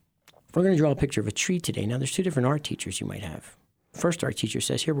you, we're going to draw a picture of a tree today. Now, there's 2 different art teachers you might have. First art teacher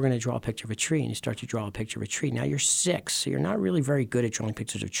says, here, we're going to draw a picture of a tree. And you start to draw a picture of a tree. Now, you're 6, so you're not really very good at drawing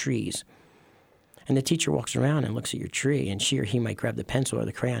pictures of trees. And the teacher walks around and looks at your tree, and she or he might grab the pencil or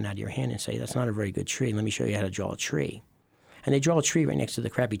the crayon out of your hand and say, that's not a very good tree. Let me show you how to draw a tree. And they draw a tree right next to the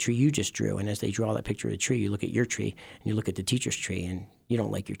crappy tree you just drew. And as they draw that picture of the tree, you look at your tree and you look at the teacher's tree, and you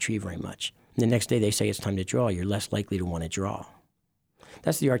don't like your tree very much. And the next day they say it's time to draw. You're less likely to want to draw.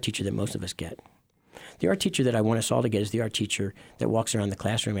 That's the art teacher that most of us get. The art teacher that I want us all to get is the art teacher that walks around the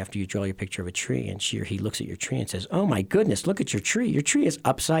classroom after you draw your picture of a tree, and she or he looks at your tree and says, oh my goodness, look at your tree. Your tree is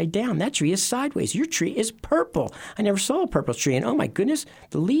upside down. That tree is sideways. Your tree is purple. I never saw a purple tree. And oh my goodness,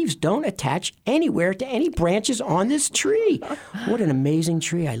 the leaves don't attach anywhere to any branches on this tree. What an amazing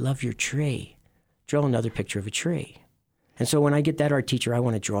tree. I love your tree. Draw another picture of a tree. And so when I get that art teacher, I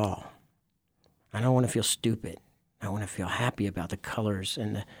want to draw. I don't want to feel stupid. I want to feel happy about the colors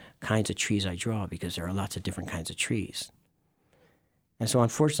and the kinds of trees I draw, because there are lots of different kinds of trees. And so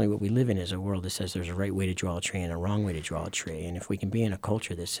unfortunately what we live in is a world that says there's a right way to draw a tree and a wrong way to draw a tree. And if we can be in a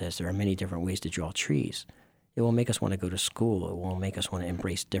culture that says there are many different ways to draw trees, it will make us want to go to school. It will make us want to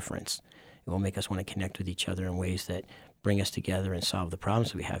embrace difference. It will make us want to connect with each other in ways that bring us together and solve the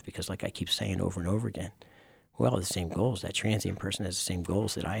problems we have. Because like I keep saying over and over again, we all have the same goals. That transient person has the same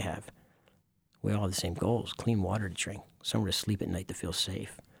goals that I have. We all have the same goals: clean water to drink, somewhere to sleep at night to feel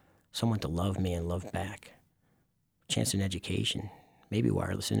safe, someone to love me and love back, chance in education, maybe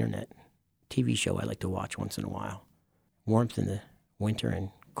wireless internet, TV show I like to watch once in a while, warmth in the winter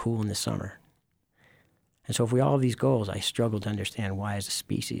and cool in the summer. And so if we all have these goals, I struggle to understand why as a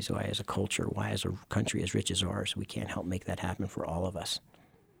species, why as a culture, why as a country as rich as ours, we can't help make that happen for all of us.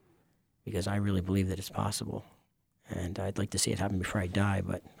 Because I really believe that it's possible. And I'd like to see it happen before I die,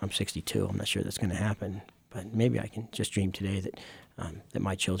 but I'm 62. I'm not sure that's going to happen. But maybe I can just dream today that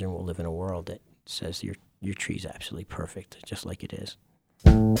my children will live in a world that says your tree's absolutely perfect, just like it is.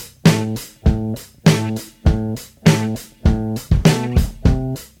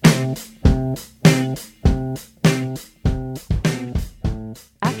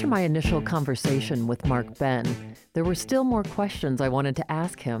 After my initial conversation with Mark Benn, there were still more questions I wanted to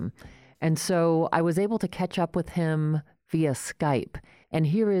ask him. And so I was able to catch up with him via Skype. And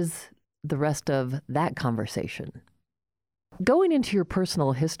here is the rest of that conversation. Going into your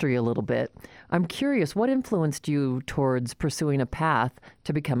personal history a little bit, I'm curious, what influenced you towards pursuing a path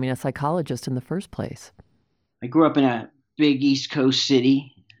to becoming a psychologist in the first place? I grew up in a big East Coast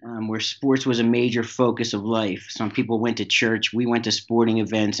city where sports was a major focus of life. Some people went to church. We went to sporting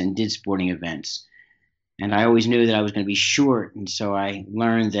events and did sporting events. And I always knew that I was going to be short. And so I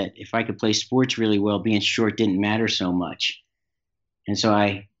learned that if I could play sports really well, being short didn't matter so much. And so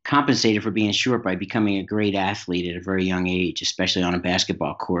I compensated for being short by becoming a great athlete at a very young age, especially on a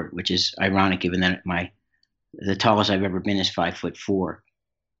basketball court, which is ironic given that the tallest I've ever been is 5'4".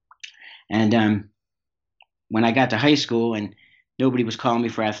 And when I got to high school and nobody was calling me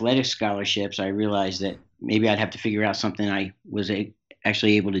for athletic scholarships, I realized that maybe I'd have to figure out something I was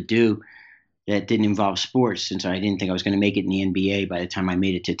actually able to do that didn't involve sports, since I didn't think I was going to make it in the NBA by the time I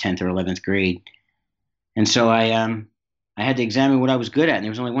made it to 10th or 11th grade. And so I had to examine what I was good at. And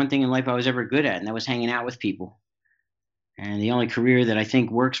there was only one thing in life I was ever good at, and that was hanging out with people. And the only career that I think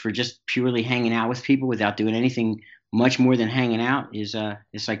works for just purely hanging out with people without doing anything much more than hanging out is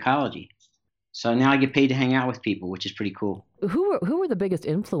psychology. So now I get paid to hang out with people, which is pretty cool. Who were the biggest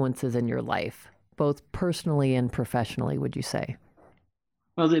influences in your life, both personally and professionally, would you say?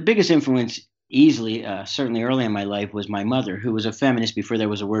 Well, the biggest influence easily, certainly early in my life, was my mother, who was a feminist before there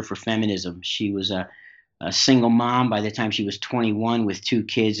was a word for feminism. She was a single mom by the time she was 21 with 2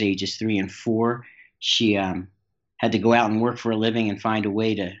 kids, ages 3 and 4. She had to go out and work for a living and find a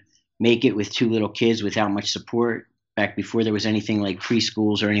way to make it with 2 little kids without much support. back before there was anything like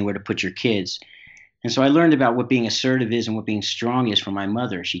preschools or anywhere to put your kids. And so I learned about what being assertive is and what being strong is from my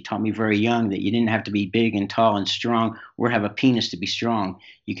mother. She taught me very young that you didn't have to be big and tall and strong or have a penis to be strong.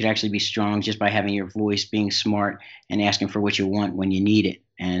 You could actually be strong just by having your voice, being smart, and asking for what you want when you need it,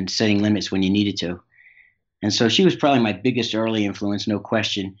 and setting limits when you needed to. And so she was probably my biggest early influence, no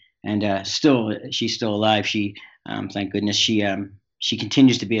question. And she's still alive. Thank goodness, she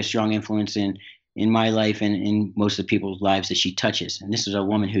continues to be a strong influence in my life and in most of the people's lives that she touches. And this is a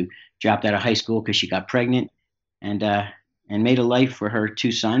woman who dropped out of high school because she got pregnant and made a life for her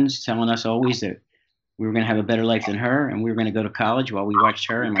two sons, telling us always that we were going to have a better life than her, and we were going to go to college while we watched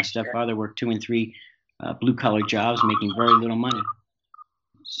her and my stepfather work 2 and 3 blue-collar jobs, making very little money.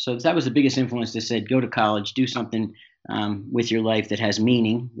 So that was the biggest influence that said, go to college, do something with your life that has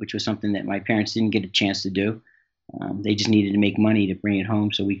meaning, which was something that my parents didn't get a chance to do. They just needed to make money to bring it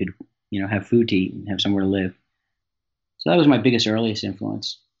home so we could, have food to eat and have somewhere to live. So that was my biggest, earliest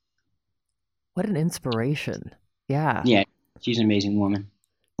influence. What an inspiration. Yeah. Yeah, she's an amazing woman.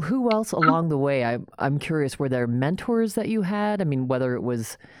 Who else along the way? I'm curious, were there mentors that you had? I mean, whether it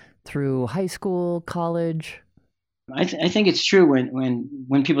was through high school, college? I think it's true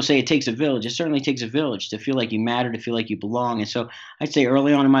when people say it takes a village. It certainly takes a village to feel like you matter, to feel like you belong. And so I'd say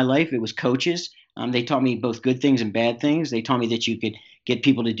early on in my life, it was coaches. They taught me both good things and bad things. They taught me that you could get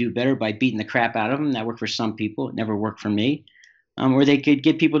people to do better by beating the crap out of them. That worked for some people. It never worked for me. Or they could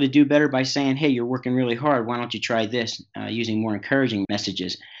get people to do better by saying, hey, you're working really hard. Why don't you try this, using more encouraging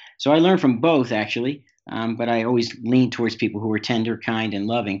messages. So I learned from both, actually. But I always leaned towards people who were tender, kind, and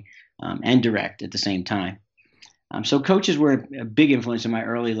loving, and direct at the same time. So coaches were a big influence in my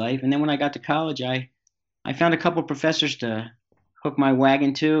early life. And then when I got to college, I found a couple professors to hook my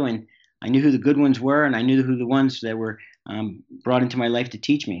wagon to, and I knew who the good ones were, and I knew who the ones that were brought into my life to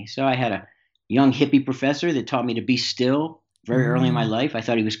teach me. So I had a young hippie professor that taught me to be still very early in my life. I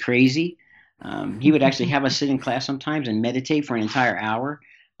thought he was crazy. He would actually have us sit in class sometimes and meditate for an entire hour.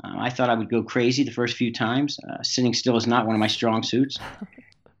 I thought I would go crazy the first few times. Sitting still is not one of my strong suits.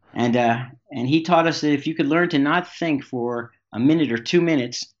 And he taught us that if you could learn to not think for a minute or 2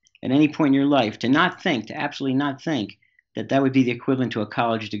 minutes at any point in your life, to not think, to absolutely not think, that would be the equivalent to a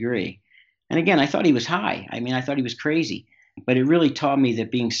college degree. And again, I thought he was high. I mean, I thought he was crazy. But it really taught me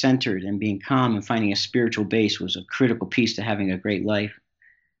that being centered and being calm and finding a spiritual base was a critical piece to having a great life.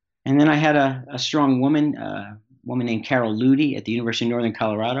 And then I had a strong woman named Carol Ludy at the University of Northern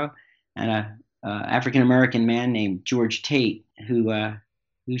Colorado, and a African-American man named George Tate, who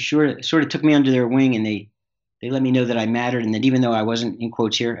sort of took me under their wing, and they let me know that I mattered, and that even though I wasn't, in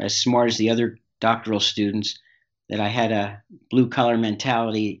quotes here, as smart as the other doctoral students, that I had a blue-collar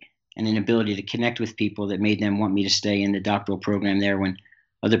mentality and an ability to connect with people that made them want me to stay in the doctoral program there when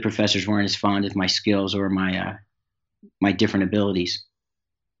other professors weren't as fond of my skills or my different abilities.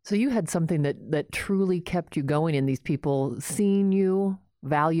 So you had something that truly kept you going, in these people seeing you,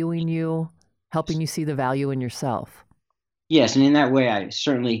 valuing you, helping you see the value in yourself. Yes, and in that way, I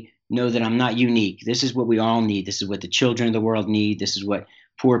certainly know that I'm not unique. This is what we all need. This is what the children of the world need. This is what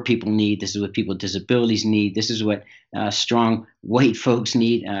poor people need. This is what people with disabilities need. This is what strong white folks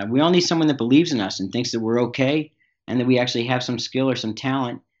need. We all need someone that believes in us and thinks that we're okay, and that we actually have some skill or some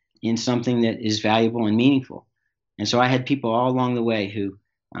talent in something that is valuable and meaningful. And so I had people all along the way who,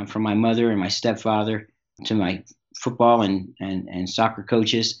 from my mother and my stepfather to my football and soccer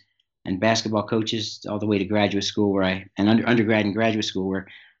coaches and basketball coaches, all the way to graduate school and undergrad and graduate school, where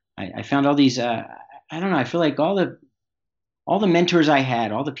I found all these, I don't know, I feel like all the mentors I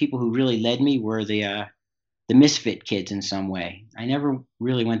had, all the people who really led me were the misfit kids in some way. I never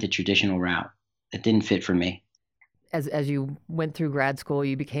really went the traditional route. That didn't fit for me. As you went through grad school,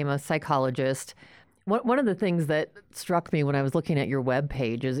 you became a psychologist. One of the things that struck me when I was looking at your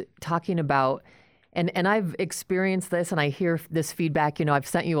webpage is talking about, and I've experienced this, and I hear this feedback. I've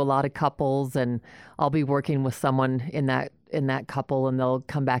sent you a lot of couples, and I'll be working with someone in that couple, and they'll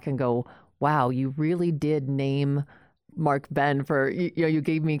come back and go, "Wow, you really did name Mark Benn for you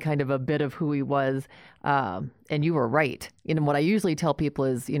gave me kind of a bit of who he was, and you were right." What I usually tell people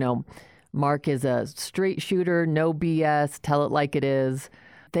is, Mark is a straight shooter, no BS, tell it like it is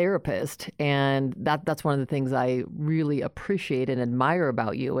therapist, and that's one of the things I really appreciate and admire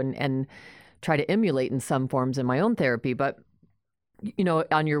about you, and try to emulate in some forms in my own therapy. But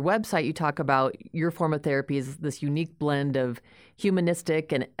on your website, you talk about your form of therapy is this unique blend of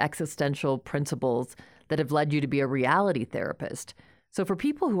humanistic and existential principles that have led you to be a reality therapist. So for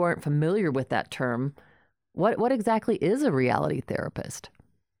people who aren't familiar with that term, what exactly is a reality therapist?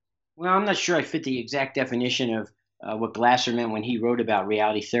 Well, I'm not sure I fit the exact definition of what Glasser meant when he wrote about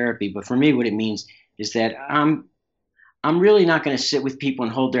reality therapy, but for me, what it means is that I'm I'm really not going to sit with people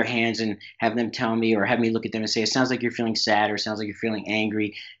and hold their hands and have them tell me or have me look at them and say, it sounds like you're feeling sad or it sounds like you're feeling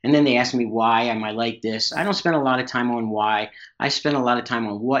angry. And then they ask me why am I like this. I don't spend a lot of time on why. I spend a lot of time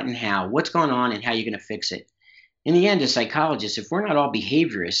on what and how, what's going on and how you're going to fix it. In the end, as psychologists, if we're not all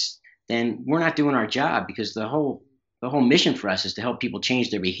behaviorists, then we're not doing our job, because the whole mission for us is to help people change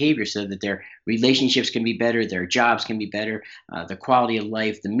their behavior so that their relationships can be better, their jobs can be better, the quality of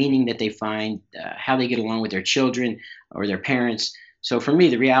life, the meaning that they find, how they get along with their children or their parents. So for me,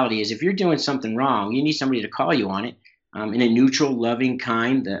 the reality is if you're doing something wrong, you need somebody to call you on it, in a neutral, loving,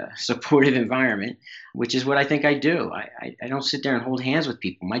 kind, supportive environment, which is what I think I do. I don't sit there and hold hands with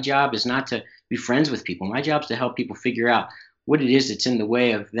people. My job is not to be friends with people. My job is to help people figure out what it is that's in the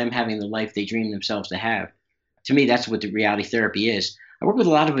way of them having the life they dream themselves to have. To me, that's what the reality therapy is. I work with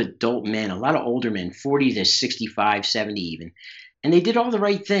a lot of adult men, a lot of older men, 40 to 65, 70 even. And they did all the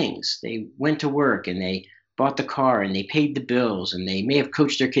right things. They went to work and they bought the car and they paid the bills and they may have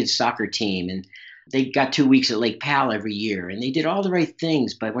coached their kids' soccer team and they got 2 weeks at Lake Powell every year and they did all the right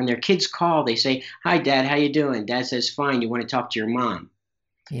things. But when their kids call, they say, "Hi, Dad, how you doing?" Dad says, "Fine, you want to talk to your mom?"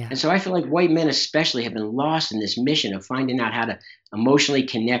 Yeah. And so I feel like white men especially have been lost in this mission of finding out how to emotionally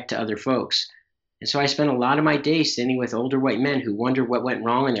connect to other folks. And so I spent a lot of my days sitting with older white men who wonder what went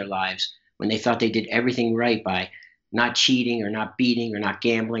wrong in their lives when they thought they did everything right by not cheating or not beating or not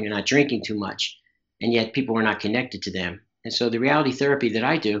gambling or not drinking too much. And yet people were not connected to them. And so the reality therapy that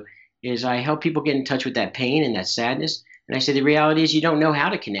I do is I help people get in touch with that pain and that sadness. And I say the reality is you don't know how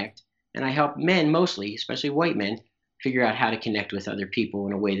to connect. And I help men mostly, especially white men, figure out how to connect with other people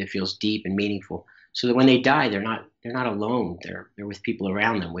in a way that feels deep and meaningful. So that when they die, they're not alone. They're with people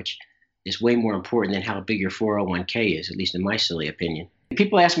around them, which is way more important than how big your 401k is, at least in my silly opinion.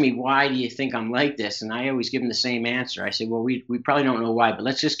 People ask me, why do you think I'm like this? And I always give them the same answer. I say, well, we probably don't know why, but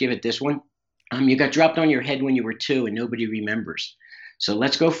let's just give it this one. You got dropped on your head when you were 2 and nobody remembers. So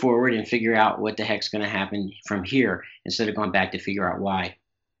let's go forward and figure out what the heck's going to happen from here instead of going back to figure out why.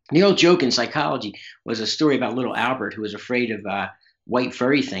 The old joke in psychology was a story about little Albert who was afraid of white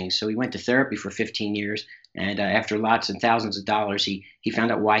furry things. So he went to therapy for 15 years. And after lots and thousands of dollars, he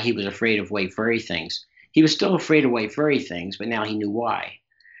found out why he was afraid of white furry things. He was still afraid of white furry things, but now he knew why.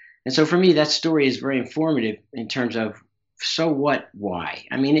 And so for me, that story is very informative in terms of, so what, why?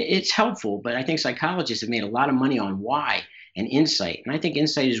 I mean, it's helpful, but I think psychologists have made a lot of money on why and insight. And I think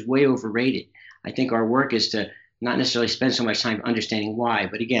insight is way overrated. I think our work is to not necessarily spend so much time understanding why,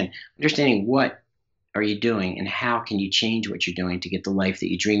 but again, understanding what are you doing and how can you change what you're doing to get the life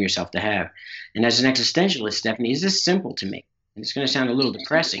that you dream yourself to have. And as an existentialist, Stephanie, is this simple to me? And it's going to sound a little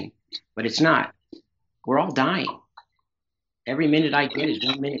depressing, but it's not. We're all dying. Every minute I get is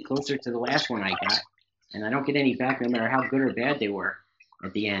 1 minute closer to the last one I got, and I don't get any back no matter how good or bad they were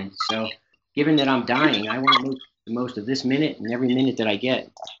at the end. So given that I'm dying, I want to make the most of this minute and every minute that I get.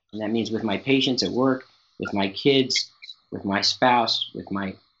 And that means with my patients at work, with my kids, with my spouse, with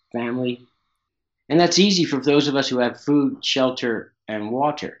my family. And that's easy for those of us who have food, shelter, and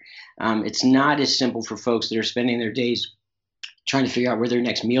water. It's not as simple for folks that are spending their days trying to figure out where their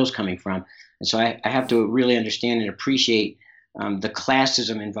next meal is coming from. And so I have to really understand and appreciate the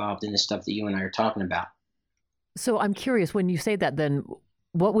classism involved in the stuff that you and I are talking about. So I'm curious, when you say that, then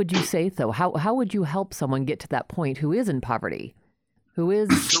what would you say, though? How would you help someone get to that point who is in poverty, who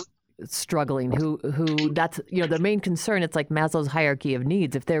is struggling, who that's, their main concern? It's like Maslow's hierarchy of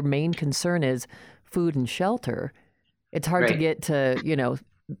needs. If their main concern is food and shelter, it's hard to get to,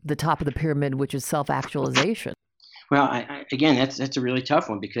 the top of the pyramid, which is self-actualization. Well, again, that's a really tough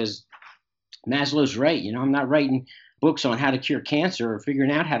one because Maslow's right. I'm not writing books on how to cure cancer or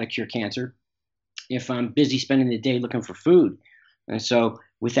figuring out how to cure cancer if I'm busy spending the day looking for food. And so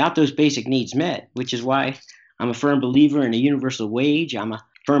without those basic needs met, which is why I'm a firm believer in a universal wage, I'm a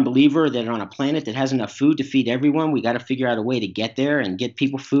firm believer that on a planet that has enough food to feed everyone, we got to figure out a way to get there and get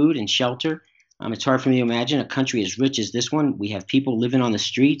people food and shelter. It's hard for me to imagine a country as rich as this one. We have people living on the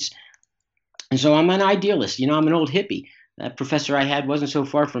streets. And so I'm an idealist. I'm an old hippie. That professor I had wasn't so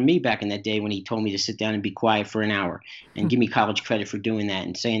far from me back in that day when he told me to sit down and be quiet for an hour and give me college credit for doing that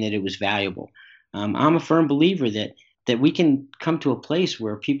and saying that it was valuable. I'm a firm believer that we can come to a place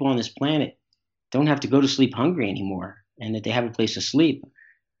where people on this planet don't have to go to sleep hungry anymore and that they have a place to sleep.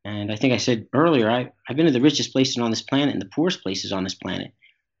 And I think I said earlier, I've been to the richest places on this planet and the poorest places on this planet.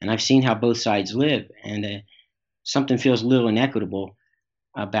 And I've seen how both sides live. And something feels a little inequitable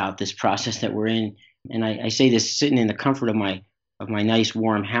about this process that we're in. And I say this sitting in the comfort of my nice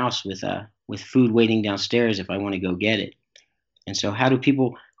warm house with food waiting downstairs if I want to go get it. And so how do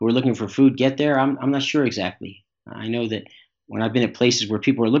people who are looking for food get there? I'm not sure exactly. I know that when I've been at places where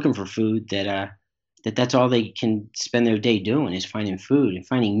people are looking for food, that that's all they can spend their day doing is finding food, and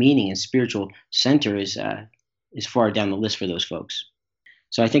finding meaning and spiritual center is far down the list for those folks.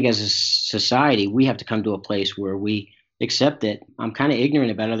 So I think as a society, we have to come to a place where we accept that I'm kind of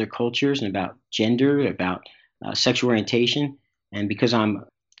ignorant about other cultures and about gender, about sexual orientation. And because I'm a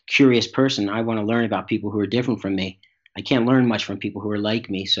curious person, I want to learn about people who are different from me. I can't learn much from people who are like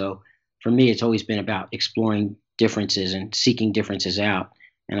me. So for me, it's always been about exploring differences and seeking differences out.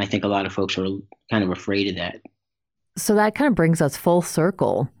 And I think a lot of folks are kind of afraid of that. So that kind of brings us full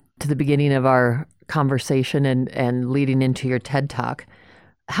circle to the beginning of our conversation and leading into your TED Talk.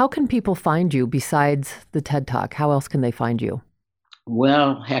 How can people find you besides the TED Talk? How else can they find you?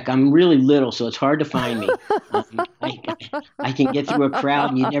 Well, heck, I'm really little, so it's hard to find me. I can get through a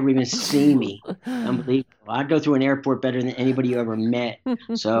crowd and you never even see me. Unbelievable. I go through an airport better than anybody you ever met.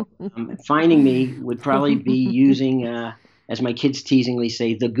 So finding me would probably be using, as my kids teasingly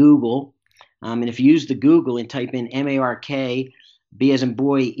say, the Google. And if you use the Google and type in MARK, B as in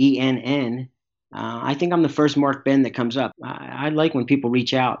boy, ENN, I think I'm the first Mark Benn that comes up. I like when people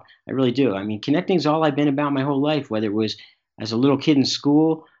reach out. I really do. I mean, connecting is all I've been about my whole life, whether it was as a little kid in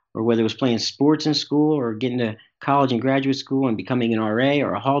school or whether it was playing sports in school or getting to college and graduate school and becoming an RA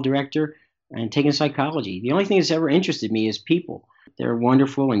or a hall director and taking psychology. The only thing that's ever interested me is people. They're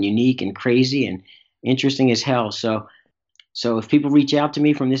wonderful and unique and crazy and interesting as hell. So if people reach out to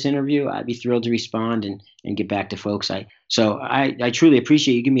me from this interview, I'd be thrilled to respond and get back to folks. I truly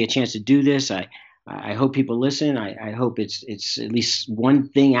appreciate you giving me a chance to do this. I hope people listen. I hope it's at least one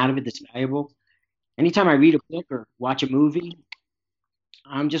thing out of it that's valuable. Anytime I read a book or watch a movie,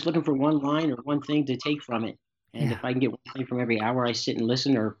 I'm just looking for one line or one thing to take from it. And if I can get one thing from every hour I sit and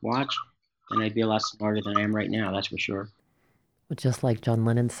listen or watch, then I'd be a lot smarter than I am right now, that's for sure. Well, just like John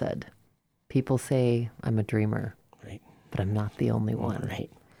Lennon said, people say I'm a dreamer, Right. but I'm not the only one. Right.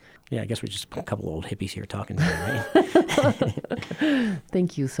 Yeah, I guess we're just a couple of old hippies here talking today, right?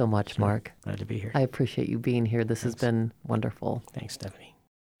 Thank you so much, Mark. Glad to be here. I appreciate you being here. This has been wonderful. Thanks, Stephanie.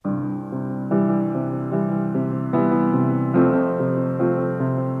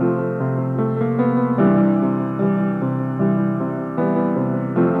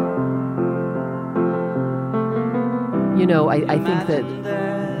 You know, I think that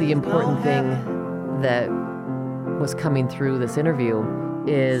the important thing that was coming through this interview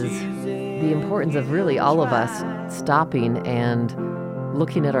is the importance of really all of us stopping and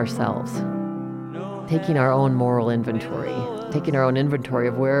looking at ourselves, taking our own moral inventory, taking our own inventory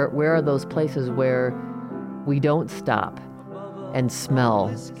of where are those places where we don't stop and smell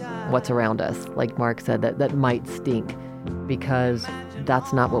what's around us, like Mark said, that might stink, because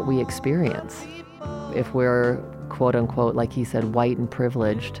that's not what we experience. If we're quote unquote, like he said, white and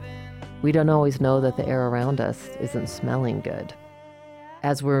privileged, we don't always know that the air around us isn't smelling good.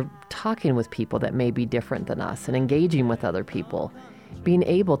 As we're talking with people that may be different than us and engaging with other people, being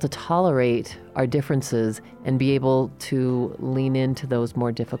able to tolerate our differences and be able to lean into those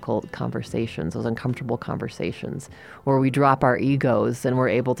more difficult conversations, those uncomfortable conversations, where we drop our egos and we're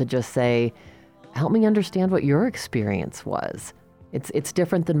able to just say, help me understand what your experience was. It's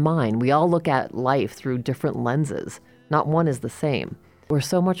different than mine. We all look at life through different lenses. Not one is the same. We're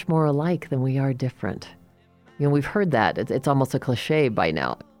so much more alike than we are different. You know, we've heard that. It's almost a cliche by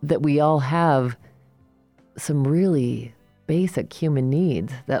now, that we all have some really basic human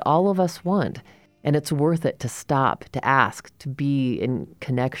needs that all of us want. And it's worth it to stop, to ask, to be in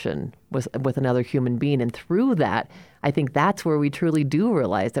connection with another human being. And through that, I think that's where we truly do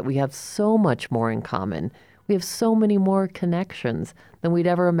realize that we have so much more in common. We have so many more connections than we'd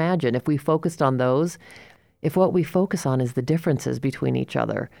ever imagine. If we focused on those, if what we focus on is the differences between each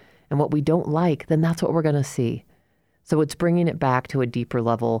other and what we don't like, then that's what we're going to see. So it's bringing it back to a deeper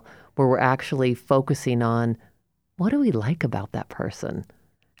level where we're actually focusing on, what do we like about that person?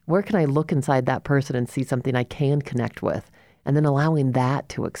 Where can I look inside that person and see something I can connect with? And then allowing that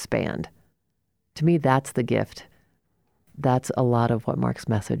to expand. To me, that's the gift. That's a lot of what Mark's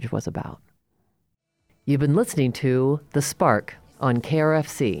message was about. You've been listening to The Spark on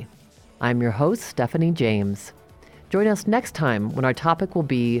KRFC. I'm your host, Stephanie James. Join us next time when our topic will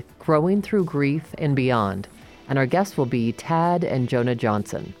be Growing Through Grief and Beyond, and our guests will be Tad and Jonah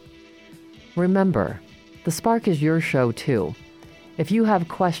Johnson. Remember, The Spark is your show too. If you have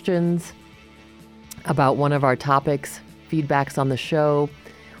questions about one of our topics, feedbacks on the show,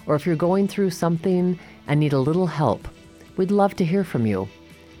 or if you're going through something and need a little help, we'd love to hear from you.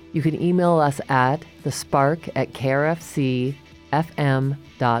 You can email us at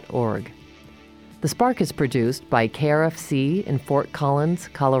thespark@krfcfm.org. The Spark is produced by KRFC in Fort Collins,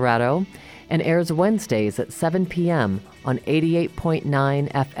 Colorado, and airs Wednesdays at 7 p.m. on 88.9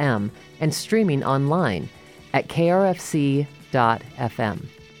 FM and streaming online at krfc.fm.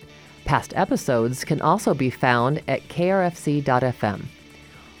 Past episodes can also be found at krfc.fm.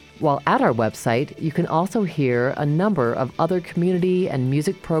 While at our website, you can also hear a number of other community and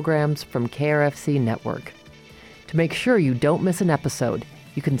music programs from KRFC Network. To make sure you don't miss an episode,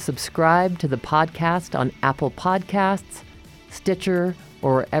 you can subscribe to the podcast on Apple Podcasts, Stitcher,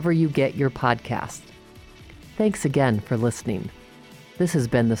 or wherever you get your podcasts. Thanks again for listening. This has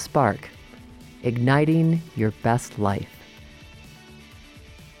been The Spark, igniting your best life.